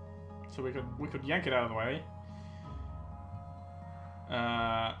 so we could yank it out of the way.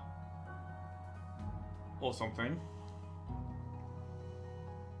 Or something.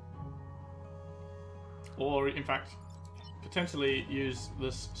 Or, in fact, potentially use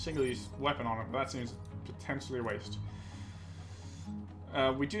this single-use weapon on it, but that seems potentially a waste.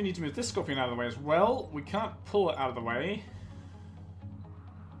 We do need to move this scorpion out of the way as well. We can't pull it out of the way,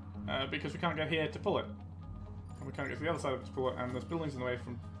 because we can't get here to pull it. And we can't get to the other side of it to pull it, and there's buildings in the way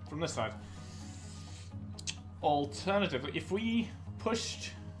from this side. Alternatively, if we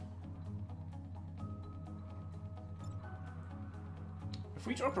pushed... If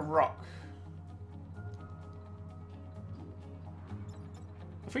we dropped a rock...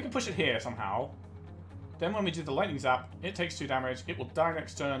 If we can push it here somehow, then when we do the lightning zap, it takes 2 damage. It will die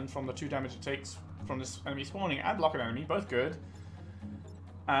next turn from the 2 damage it takes from this enemy spawning and block an enemy, both good.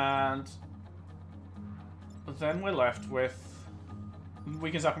 And then we're left with...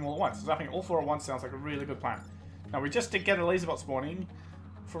 We can zap them all at once. Zapping all 4 at once sounds like a really good plan. Now, we just did get a laser bot spawning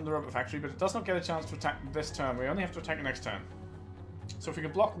from the robot factory, but it does not get a chance to attack this turn. We only have to attack the next turn. So if we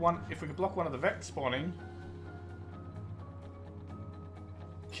could block one of the Vect spawning,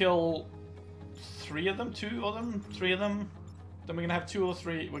 kill 3 of them, 2 of them, 3 of them, then we're gonna have 2 or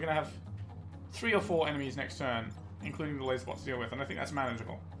 3. We're gonna have 3 or 4 enemies next turn, including the laser bot to deal with, and I think that's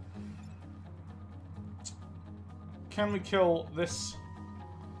manageable. Can we kill this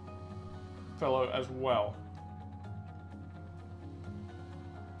fellow as well?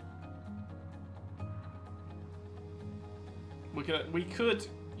 We could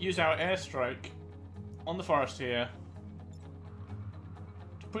use our airstrike on the forest here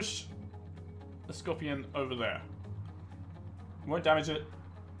to push the scorpion over there. Won't damage it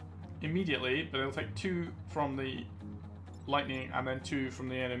immediately, but it'll take 2 from the lightning and then 2 from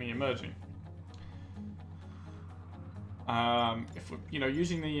the enemy emerging. If we're,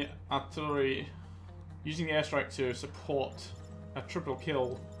 using the artillery, using the airstrike to support a triple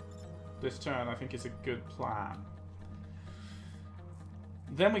kill this turn, I think is a good plan.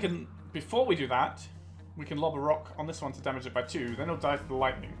 Then we can, before we do that, we can lob a rock on this one to damage it by 2, then it'll die to the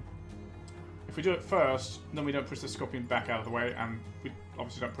lightning. If we do it first, then we don't push the scorpion back out of the way, and we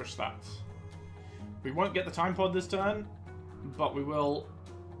obviously don't push that. We won't get the time pod this turn, but we will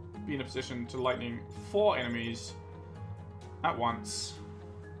be in a position to lightning 4 enemies at once.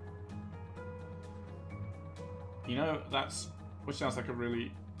 Which sounds like a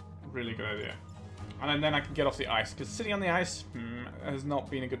really, really good idea. And then I can get off the ice, because sitting on the ice has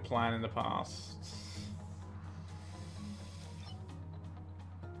not been a good plan in the past.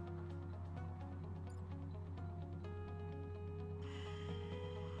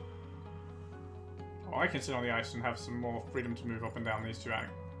 Oh, I can sit on the ice and have some more freedom to move up and down these 2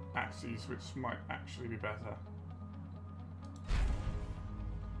 axes, which might actually be better.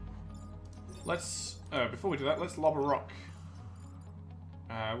 Let's, before we do that, let's lob a rock.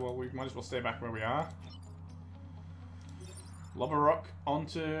 Well, we might as well stay back where we are. Lob a rock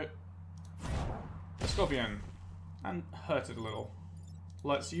onto the scorpion and hurt it a little.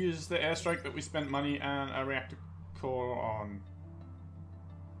 Let's use the airstrike that we spent money and a reactor core on.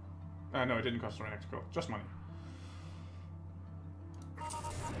 No, it didn't cost a reactor core, just money.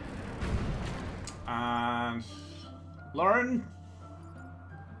 And Lauren,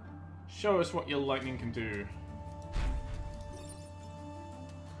 show us what your lightning can do.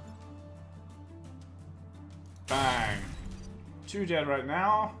 Bang. 2 dead right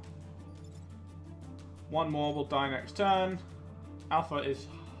now. 1 more will die next turn. Alpha is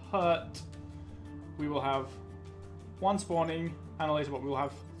hurt. We will have 1 spawning and a laser bot. We will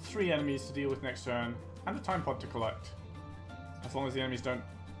have 3 enemies to deal with next turn and a time pod to collect. As long as the enemies don't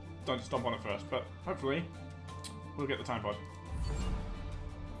stomp on it first. But hopefully we'll get the time pod.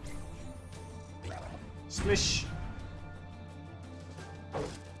 Splish.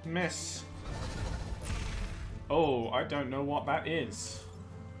 Miss. Oh, I don't know what that is.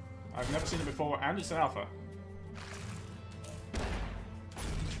 I've never seen it before, and it's an alpha.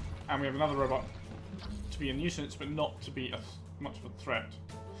 And we have another robot to be a nuisance, but not to be much of a threat.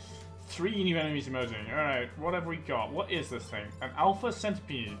 3 new enemies emerging. Alright, what have we got? What is this thing? An alpha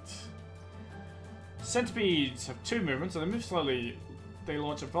centipede. Centipedes have 2 movements, so they move slowly. They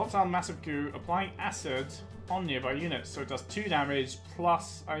launch a volatile massive goo, applying acid on nearby units. So it does 2 damage,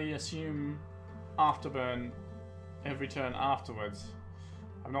 plus, I assume, afterburn every turn afterwards.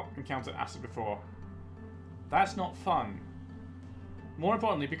 I've not encountered acid before. That's not fun. More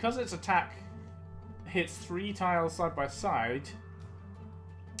importantly, because its attack hits 3 tiles side by side,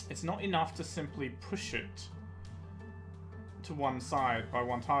 it's not enough to simply push it to one side by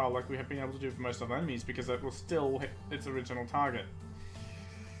 1 tile like we have been able to do for most other enemies, because it will still hit its original target.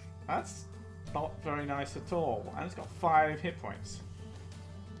 That's not very nice at all. And it's got 5 hit points.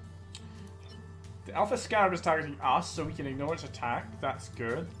 The Alpha Scarab is targeting us, so we can ignore its attack. That's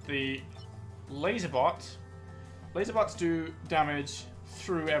good. The Laserbot. Laserbots do damage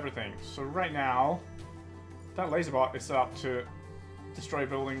through everything. So right now, that Laserbot is set up to destroy a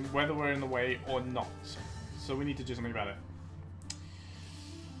building whether we're in the way or not. So we need to do something about it.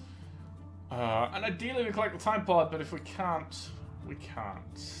 And ideally we collect the time pod, but if we can't, we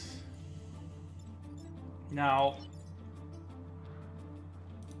can't. Now,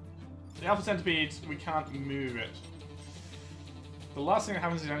 the Alpha Centipede, we can't move it. The last thing that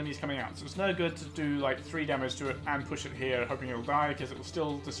happens is enemies coming out, so it's no good to do like 3 damage to it and push it here hoping it'll die, because it will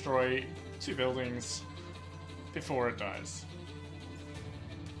still destroy 2 buildings before it dies.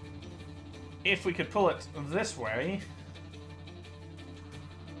 If we could pull it this way,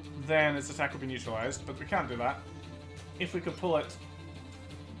 then its attack would be neutralized, but we can't do that. If we could pull it,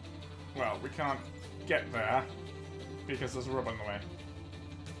 well, we can't get there because there's a robot in the way.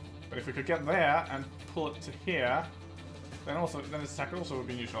 But if we could get there and pull it to here, then its attack also would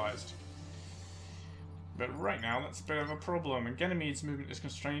be neutralized. But right now, that's a bit of a problem, and Ganymede's movement is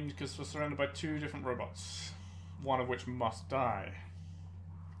constrained because we're surrounded by 2 different robots, one of which must die.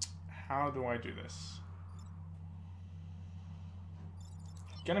 How do I do this?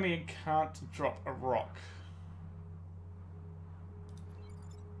 Ganymede can't drop a rock.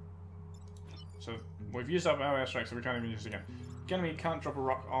 So we've used up our airstrike, so we can't even use it again. Ganymede can't drop a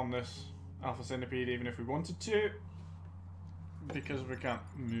rock on this Alpha Centipede even if we wanted to, because we can't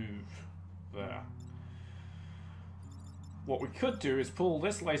move there. What we could do is pull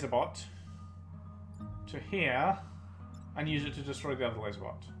this Laserbot to here and use it to destroy the other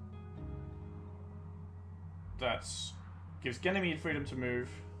Laserbot. That gives Ganymede freedom to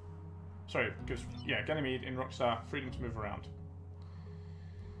move. Sorry, gives Ganymede in Rockstar freedom to move around.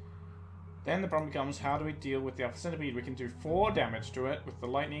 Then the problem becomes, how do we deal with the Alpha Centipede? We can do 4 damage to it with the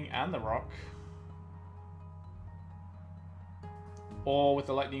lightning and the rock. Or with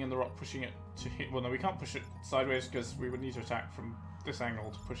the lightning and the rock pushing it to hit. Well, no, we can't push it sideways because we would need to attack from this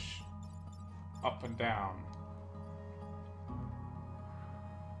angle to push up and down.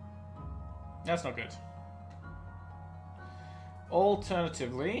 That's not good.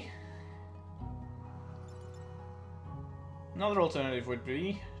 Alternatively, another alternative would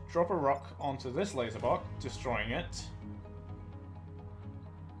be drop a rock onto this Laserbot, destroying it.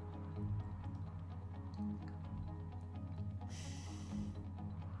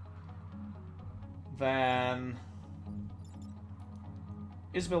 Then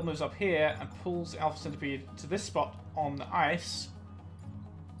Isabel moves up here and pulls the Alpha Centipede to this spot on the ice,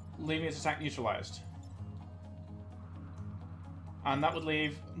 leaving its attack neutralized. And that would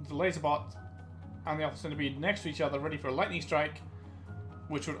leave the Laserbot and the Alpha Centipede next to each other, ready for a lightning strike,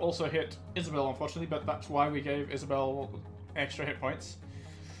 which would also hit Isabel, unfortunately, but that's why we gave Isabel extra hit points.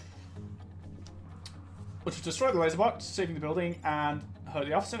 Which would destroy the Laserbot, saving the building, and hurt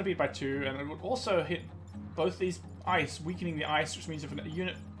the Alpha Centipede by 2, and it would also hit both these ice, weakening the ice, which means if a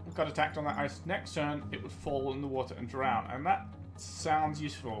unit got attacked on that ice next turn, it would fall in the water and drown, and that sounds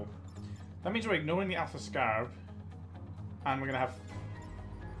useful. That means we're ignoring the Alpha Scarab, and we're going to have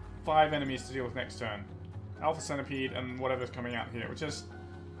 5 enemies to deal with next turn. Alpha Centipede and whatever's coming out here, which is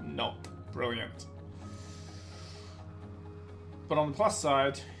not brilliant. But on the plus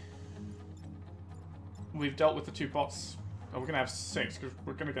side, we've dealt with the 2 bots. Oh, we're going to have 6, because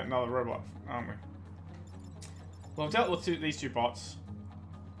we're going to get another robot, aren't we? Well, we've dealt with these 2 bots.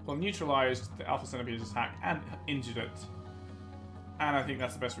 We've neutralized the Alpha Centipede's attack and injured it. And I think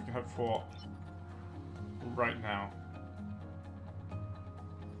that's the best we can hope for right now.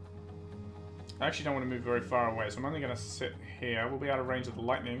 I actually don't want to move very far away, so I'm only going to sit here. We'll be out of range of the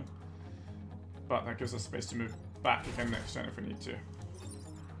lightning. But that gives us space to move back again next turn if we need to.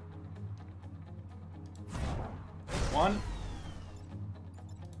 1.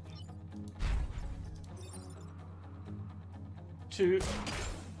 Two.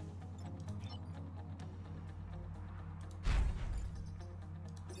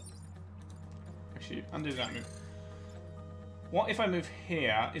 Actually, undo that move. What if I move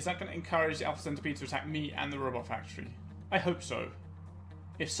here? Is that going to encourage the Alpha Centipede to attack me and the Robot Factory? I hope so.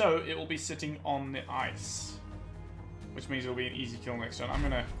 If so, it will be sitting on the ice, which means it'll be an easy kill next turn. I'm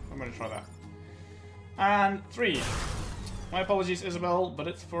gonna try that. And 3. My apologies, Isabel, but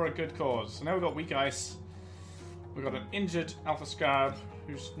it's for a good cause. So now we've got weak ice. We've got an injured Alpha Scarab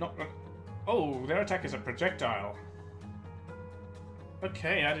who's not. Oh, their attack is a projectile.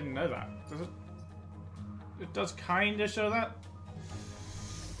 Okay, I didn't know that. Does it? It does kind of show that.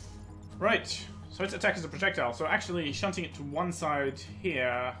 Right. So its attack is a projectile. So actually, shunting it to one side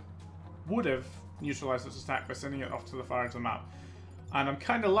here would have neutralized its attack by sending it off to the far end of the map. And I'm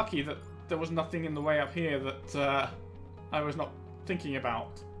kind of lucky that there was nothing in the way up here that I was not thinking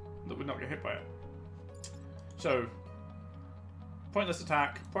about that would not get hit by it. So, pointless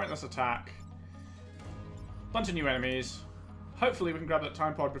attack, bunch of new enemies. Hopefully we can grab that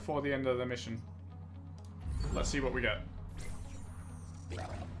time pod before the end of the mission. Let's see what we get.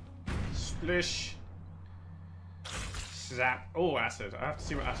 Splish. Zap. Oh, acid. I have to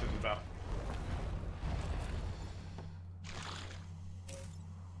see what acid is about.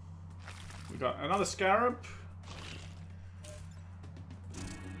 We got another scarab.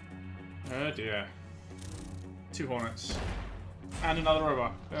 Oh dear. 2 hornets. And another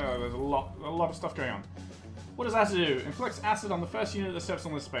robot. Oh, there's a lot of stuff going on. What does acid do? Inflicts acid on the first unit that steps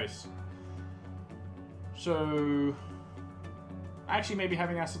on this space. So, actually maybe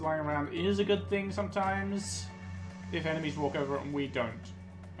having acid lying around is a good thing sometimes, if enemies walk over it and we don't.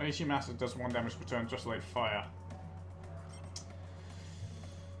 I assume acid does 1 damage per turn, just like fire.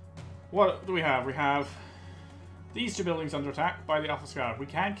 What do we have? We have these 2 buildings under attack by the Alpha Scarab. We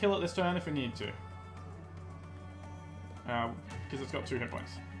can kill it this turn if we need to, because it's got 2 hit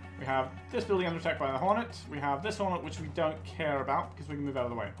points. We have this building under attack by the Hornet. We have this Hornet, which we don't care about, because we can move out of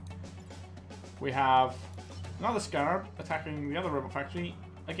the way. We have another Scarab attacking the other Robot Factory.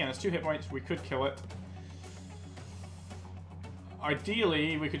 Again, it's 2 hit points. We could kill it.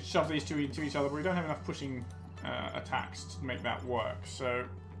 Ideally, we could shove these 2 into each other, but we don't have enough pushing attacks to make that work. So,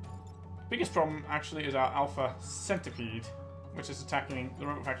 biggest problem actually is our Alpha Centipede, which is attacking the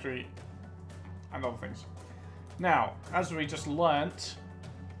Robot Factory and other things. Now, as we just learnt,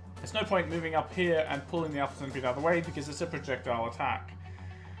 there's no point moving up here and pulling the Alpha Centipede out of the way because it's a projectile attack.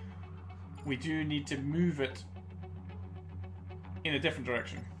 We do need to move it in a different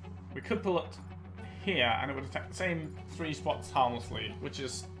direction. We could pull it here and it would attack the same 3 spots harmlessly, which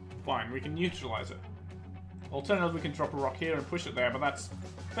is fine. We can neutralize it. Alternatively, we can drop a rock here and push it there, but that's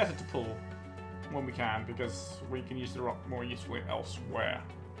better to pull when we can because we can use the rock more usefully elsewhere.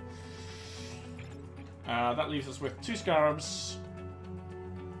 That leaves us with 2 scarabs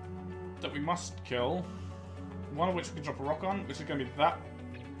that we must kill. One of which we can drop a rock on, which is going to be that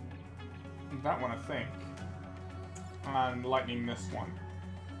one, I think. And lightning this one.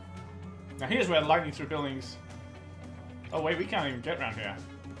 Now here's where lightning through buildings... Oh wait, we can't even get around here.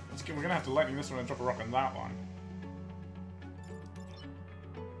 We're going to have to lightning this one and drop a rock on that one.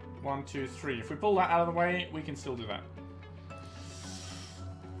 1, 2, 3. If we pull that out of the way, we can still do that.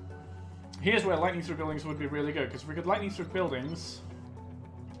 Here's where lightning through buildings would be really good, because if we could lightning through buildings,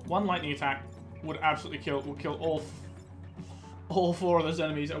 1 lightning attack would absolutely kill all 4 of those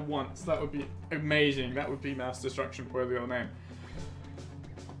enemies at once. That would be amazing. That would be mass destruction worthy of the name.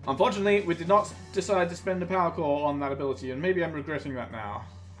 Unfortunately, we did not decide to spend a power core on that ability, and maybe I'm regretting that now.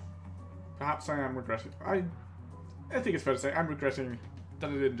 Perhaps I am regretting. I think it's fair to say I'm regretting that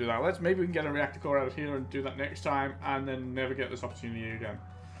I didn't do that. Maybe we can get a reactor core out of here and do that next time, and then never get this opportunity again.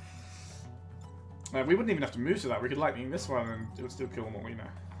 We wouldn't even have to move to that. We could lightning this one, and it would still kill them all, you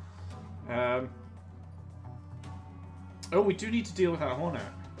know. Oh, we do need to deal with that Hornet.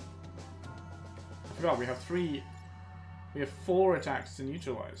 I forgot, we have 4 attacks to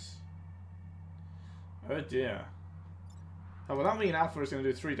neutralize. Oh dear. Oh, well, that means Alpha is going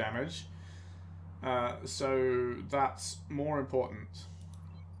to do 3 damage. So that's more important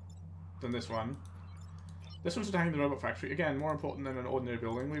than this one. This one's attacking the Robot Factory. Again, more important than an ordinary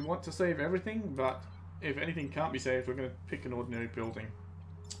building. We want to save everything, but if anything can't be saved, we're going to pick an ordinary building.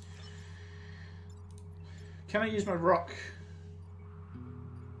 Can I use my rock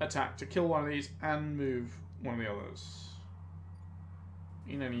attack to kill one of these and move one of the others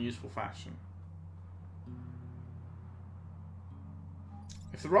in any useful fashion?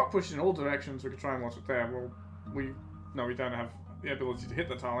 If the rock pushes in all directions, we could try and launch it there. Well, we don't have the ability to hit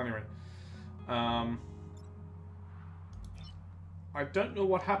the tile anyway. I don't know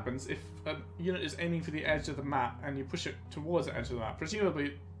what happens if a unit is aiming for the edge of the map and you push it towards the edge of the map. Presumably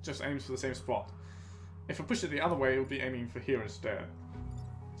it just aims for the same spot. If I push it the other way, it will be aiming for here instead.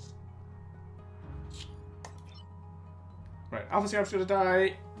 Right, Alpha Scarab's gonna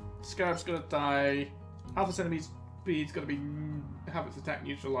die. Scarab's gonna die. Alpha Centipede's gonna have its attack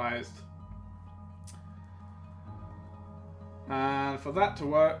neutralized. And for that to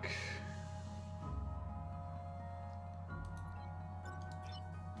work,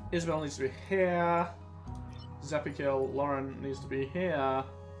 Isabel needs to be here. Zappy Lauren needs to be here.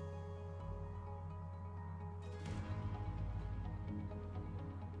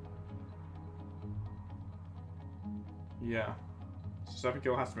 Yeah. So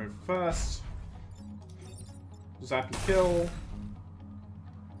Zappy has to move first. Zappy.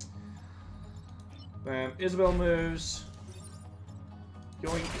 Then Isabel moves.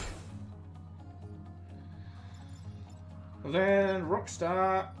 Yoink. And then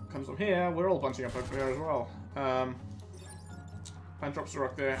Rockstar comes up here. We're all bunching up over here as well. And drops the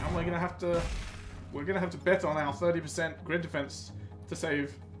rock there, and we're gonna have to bet on our 30% grid defense to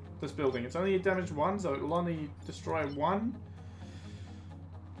save this building. It's only damaged 1, so it will only destroy 1.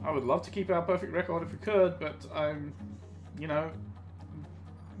 I would love to keep our perfect record if we could, but I'm, you know,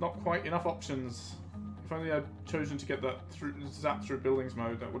 not quite enough options. If only I'd chosen to get that zap through buildings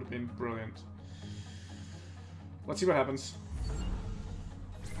mode, that would have been brilliant. Let's see what happens.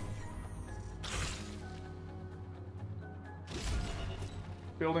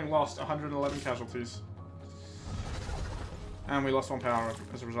 Building lost 111 casualties. And we lost 1 power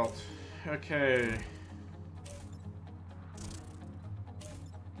as a result. Okay.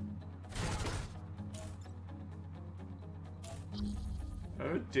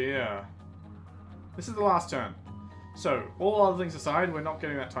 Oh dear. This is the last turn. So, all other things aside, we're not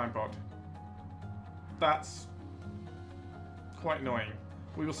getting that time pod. That's quite annoying.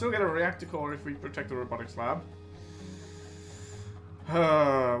 We will still get a reactor core if we protect the robotics lab.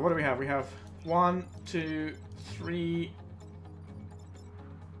 What do we have? We have 1, 2, 3,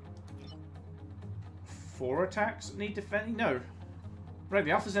 4 attacks that need defending? No. Right,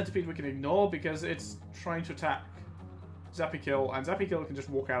 the Alpha Centipede we can ignore because it's trying to attack Zappy, and Zappy can just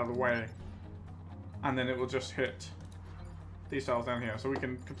walk out of the way. And then it will just hit these tiles down here. So we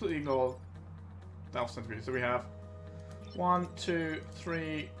can completely ignore the Alpha Centipede. So we have 1, 2,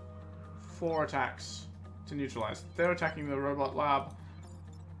 3, 4 attacks to neutralize. They're attacking the robot lab.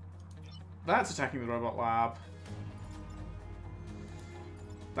 That's attacking the robot lab.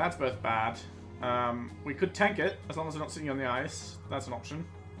 That's both bad. We could tank it, as long as they're not sitting on the ice. That's an option.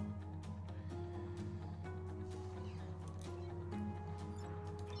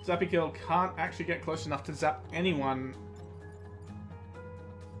 Zappy can't actually get close enough to zap anyone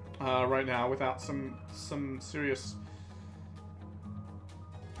right now without some serious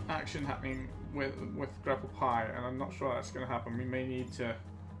action happening with Grapple Pie, and I'm not sure that's going to happen. We may need to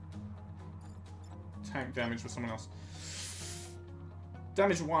tank damage with someone else.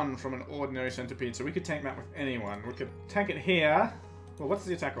 Damage 1 from an ordinary centipede, so we could tank that with anyone. We could tank it here. Well, what's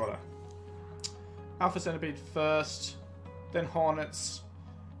the attack order? Alpha Centipede first, then Hornets,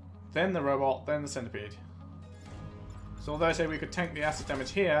 then the robot, then the centipede. So although I say we could tank the acid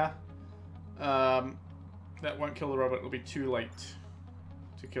damage here, that won't kill the robot. It'll be too late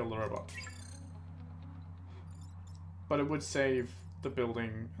to kill the robot. But it would save the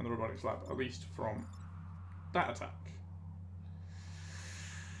building and the robotics lab, at least from that attack.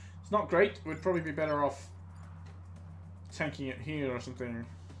 It's not great. We'd probably be better off tanking it here or something.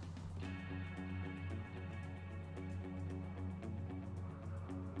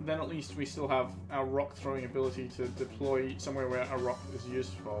 Then at least we still have our rock throwing ability to deploy somewhere where a rock is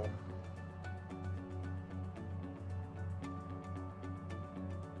useful.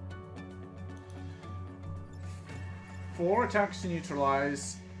 Four attacks to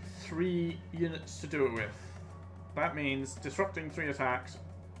neutralize, 3 units to do it with. That means disrupting 3 attacks,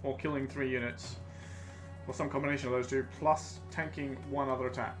 or killing 3 units, or some combination of those two, plus tanking 1 other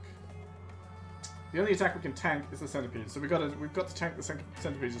attack. The only attack we can tank is the centipede, so we've got to tank the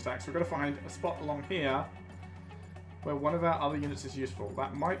centipede's attack. So we've got to find a spot along here where one of our other units is useful.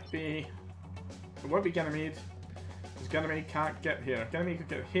 That might be... It won't be Ganymede, because Ganymede can't get here. If Ganymede could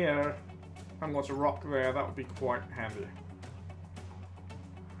get here and launch a rock there, that would be quite handy.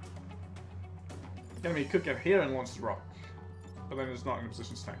 Ganymede could get here and launch the rock, but then it's not in a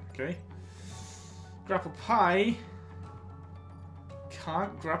position to tank, okay? Grapple Pie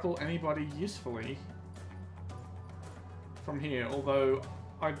can't grapple anybody usefully from here, although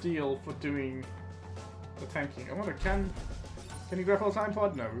ideal for doing the tanking. I wonder, can you grapple a time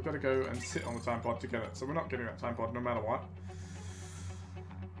pod? No, we've got to go and sit on the time pod to get it. So we're not getting that time pod no matter what.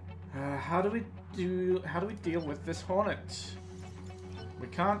 How do we deal with this Hornet? We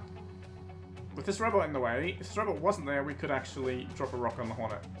can't. With this robot in the way, if this robot wasn't there, we could actually drop a rock on the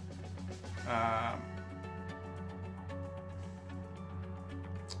Hornet.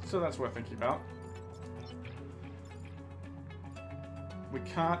 So that's worth thinking about. We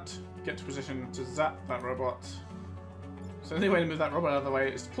can't get to position to zap that robot. So the only way to move that robot out of the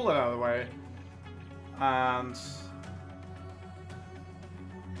way is to pull it out of the way. And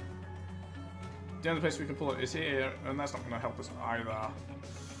the only place we can pull it is here, and that's not going to help us either.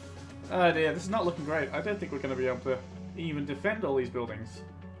 Oh dear, this is not looking great. I don't think we're going to be able to even defend all these buildings.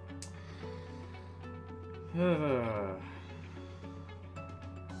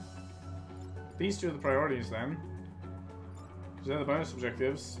 These two are the priorities then. Because they're the bonus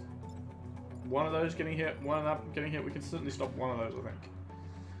objectives. One of those getting hit, one of that getting hit. We can certainly stop one of those, I think.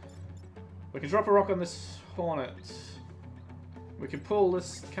 We can drop a rock on this Hornet. We can pull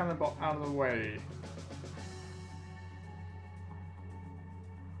this cannonbot out of the way.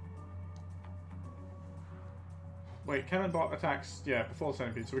 Wait, cannonbot attacks, yeah, before the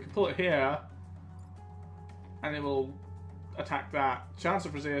centipede. So we can pull it here, and it will attack that. Chance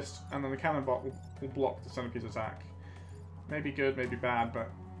of resist, and then the cannonbot will block the centipede's attack. Maybe good, maybe bad, but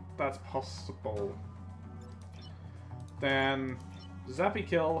that's possible. Then Zappy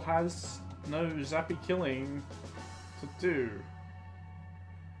Kill has no Zappy Killing to do.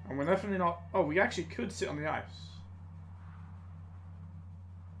 And we're definitely not... Oh, we actually could sit on the ice.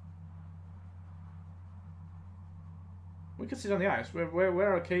 We could sit on the ice.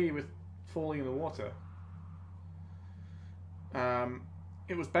 We're okay with falling in the water.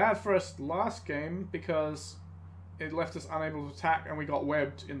 It was bad for us last game because it left us unable to attack and we got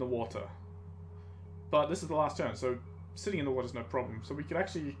webbed in the water. But this is the last turn, so sitting in the water is no problem. So we could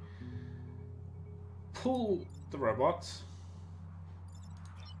actually pull the robot,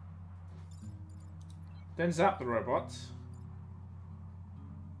 then zap the robot,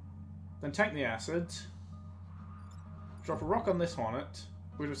 then tank the acid, drop a rock on this Hornet,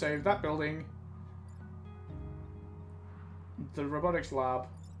 which would save that building, the robotics lab,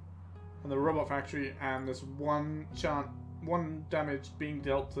 and the robot factory, and there's one damage being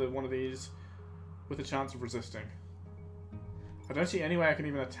dealt to one of these with a chance of resisting. I don't see any way I can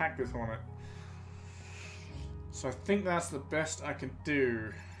even attack this Hornet. So I think that's the best I can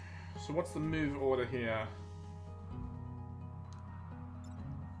do. So what's the move order here?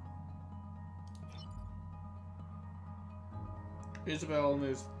 Isabel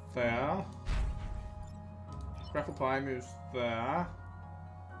moves there. Grapple Pie moves there.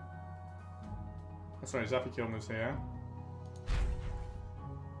 Oh, sorry, Zappy Kill moves here.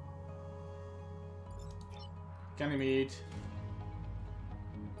 Ganymede.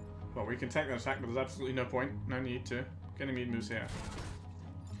 Well, we can take that attack, but there's absolutely no point. No need to. Ganymede moves here.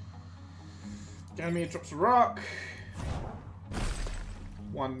 Ganymede drops a rock.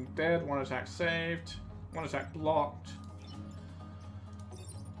 One dead, one attack saved, one attack blocked.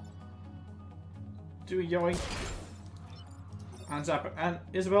 Do a yoink. And zap it. And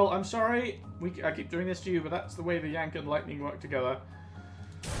Isabel, I'm sorry. I keep doing this to you, but that's the way the Yank and Lightning work together.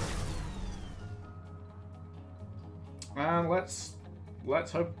 And let's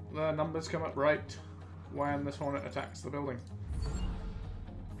hope the numbers come up right when this Hornet attacks the building.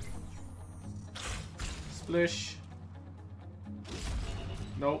 Splish.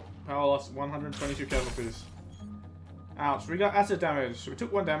 Nope. Power loss, 122 casualties. Ouch. We got acid damage. So we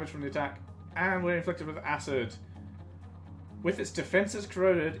took 1 damage from the attack, and we're inflicted with acid. With its defenses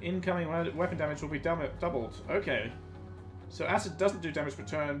corroded, incoming weapon damage will be doubled. Okay. So acid doesn't do damage per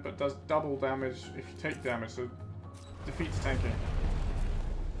turn, but does double damage if you take damage, so defeats tanking.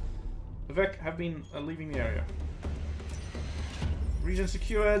 The Vec have been leaving the area. Region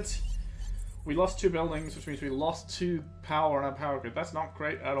secured. We lost 2 buildings, which means we lost 2 power on our power grid. That's not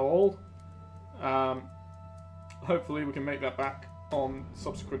great at all. Hopefully we can make that back on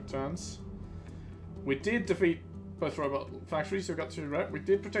subsequent turns. We did defeat both robot factories, so we got 2 right. We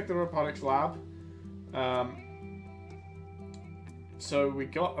did protect the robotics lab. So we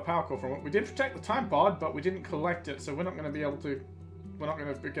got a power core from it. We did protect the time pod, but we didn't collect it, so we're not going to be able to... We're not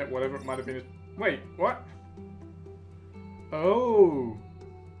going to get whatever it might have been. Wait, what? Oh!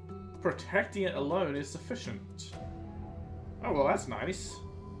 Protecting it alone is sufficient. Oh, well, that's nice.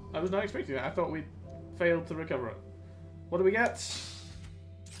 I was not expecting that. I thought we failed to recover it. What do we get?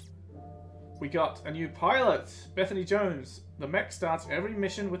 We got a new pilot, Bethany Jones. The mech starts every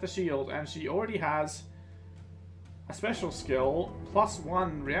mission with a shield, and she already has a special skill,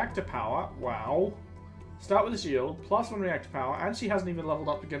 +1 reactor power. Wow. Start with a shield, +1 reactor power, and she hasn't even leveled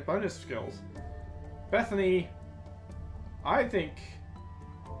up to get bonus skills. Bethany, I think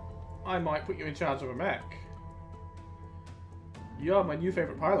I might put you in charge of a mech. You are my new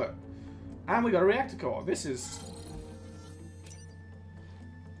favorite pilot. And we got a reactor core. This is...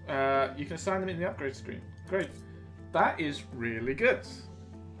 you can assign them in the upgrade screen. Great. That is really good.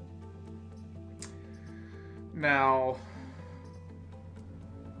 Now...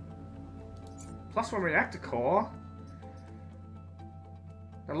 +1 reactor core.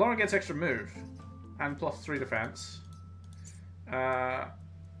 Now Lauren gets extra move. And +3 defense.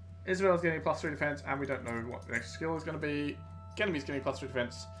 Isabel's getting +3 defense, and we don't know what the next skill is going to be. Genomy's getting +3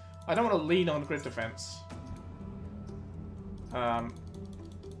 defense. I don't want to lean on grid defense.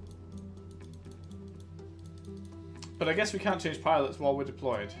 But I guess we can't change pilots while we're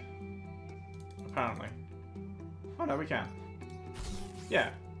deployed. Apparently. Oh no, we can. Yeah.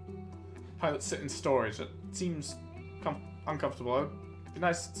 Pilots sit in storage. It seems uncomfortable. It'd be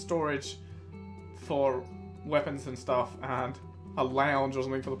nice storage for weapons and stuff, and a lounge or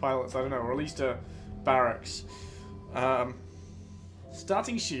something for the pilots. I don't know, or at least a barracks.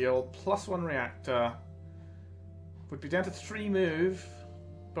 Starting shield, +1 reactor. Would be down to 3 move,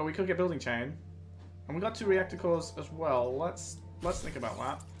 but we could get building chain. And we got 2 reactor cores as well. Let's think about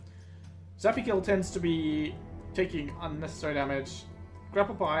that. Zappy Kill tends to be taking unnecessary damage.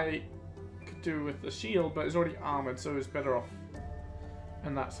 Grapple Pie could do with the shield, but is already armored, so is better off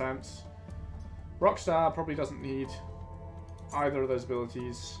in that sense. Rockstar probably doesn't need either of those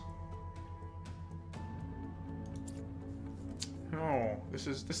abilities. Oh, this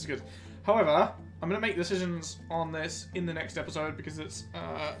is good. However, I'm going to make decisions on this in the next episode because it's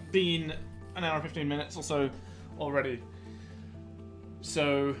been an hour and 15 minutes or so already.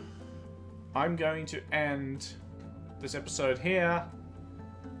 So I'm going to end this episode here.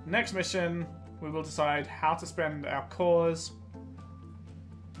 Next mission, we will decide how to spend our cores,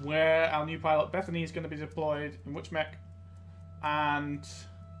 where our new pilot Bethany is going to be deployed, in which mech, and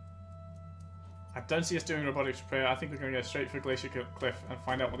I don't see us doing robotics repair. I think we're going to go straight for Glacier Cliff and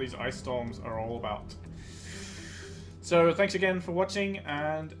find out what these ice storms are all about. So thanks again for watching,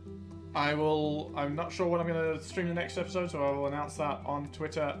 and I'm not sure when I'm going to stream the next episode, so I will announce that on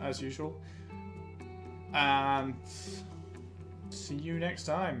Twitter as usual. And see you next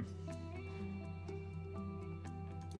time.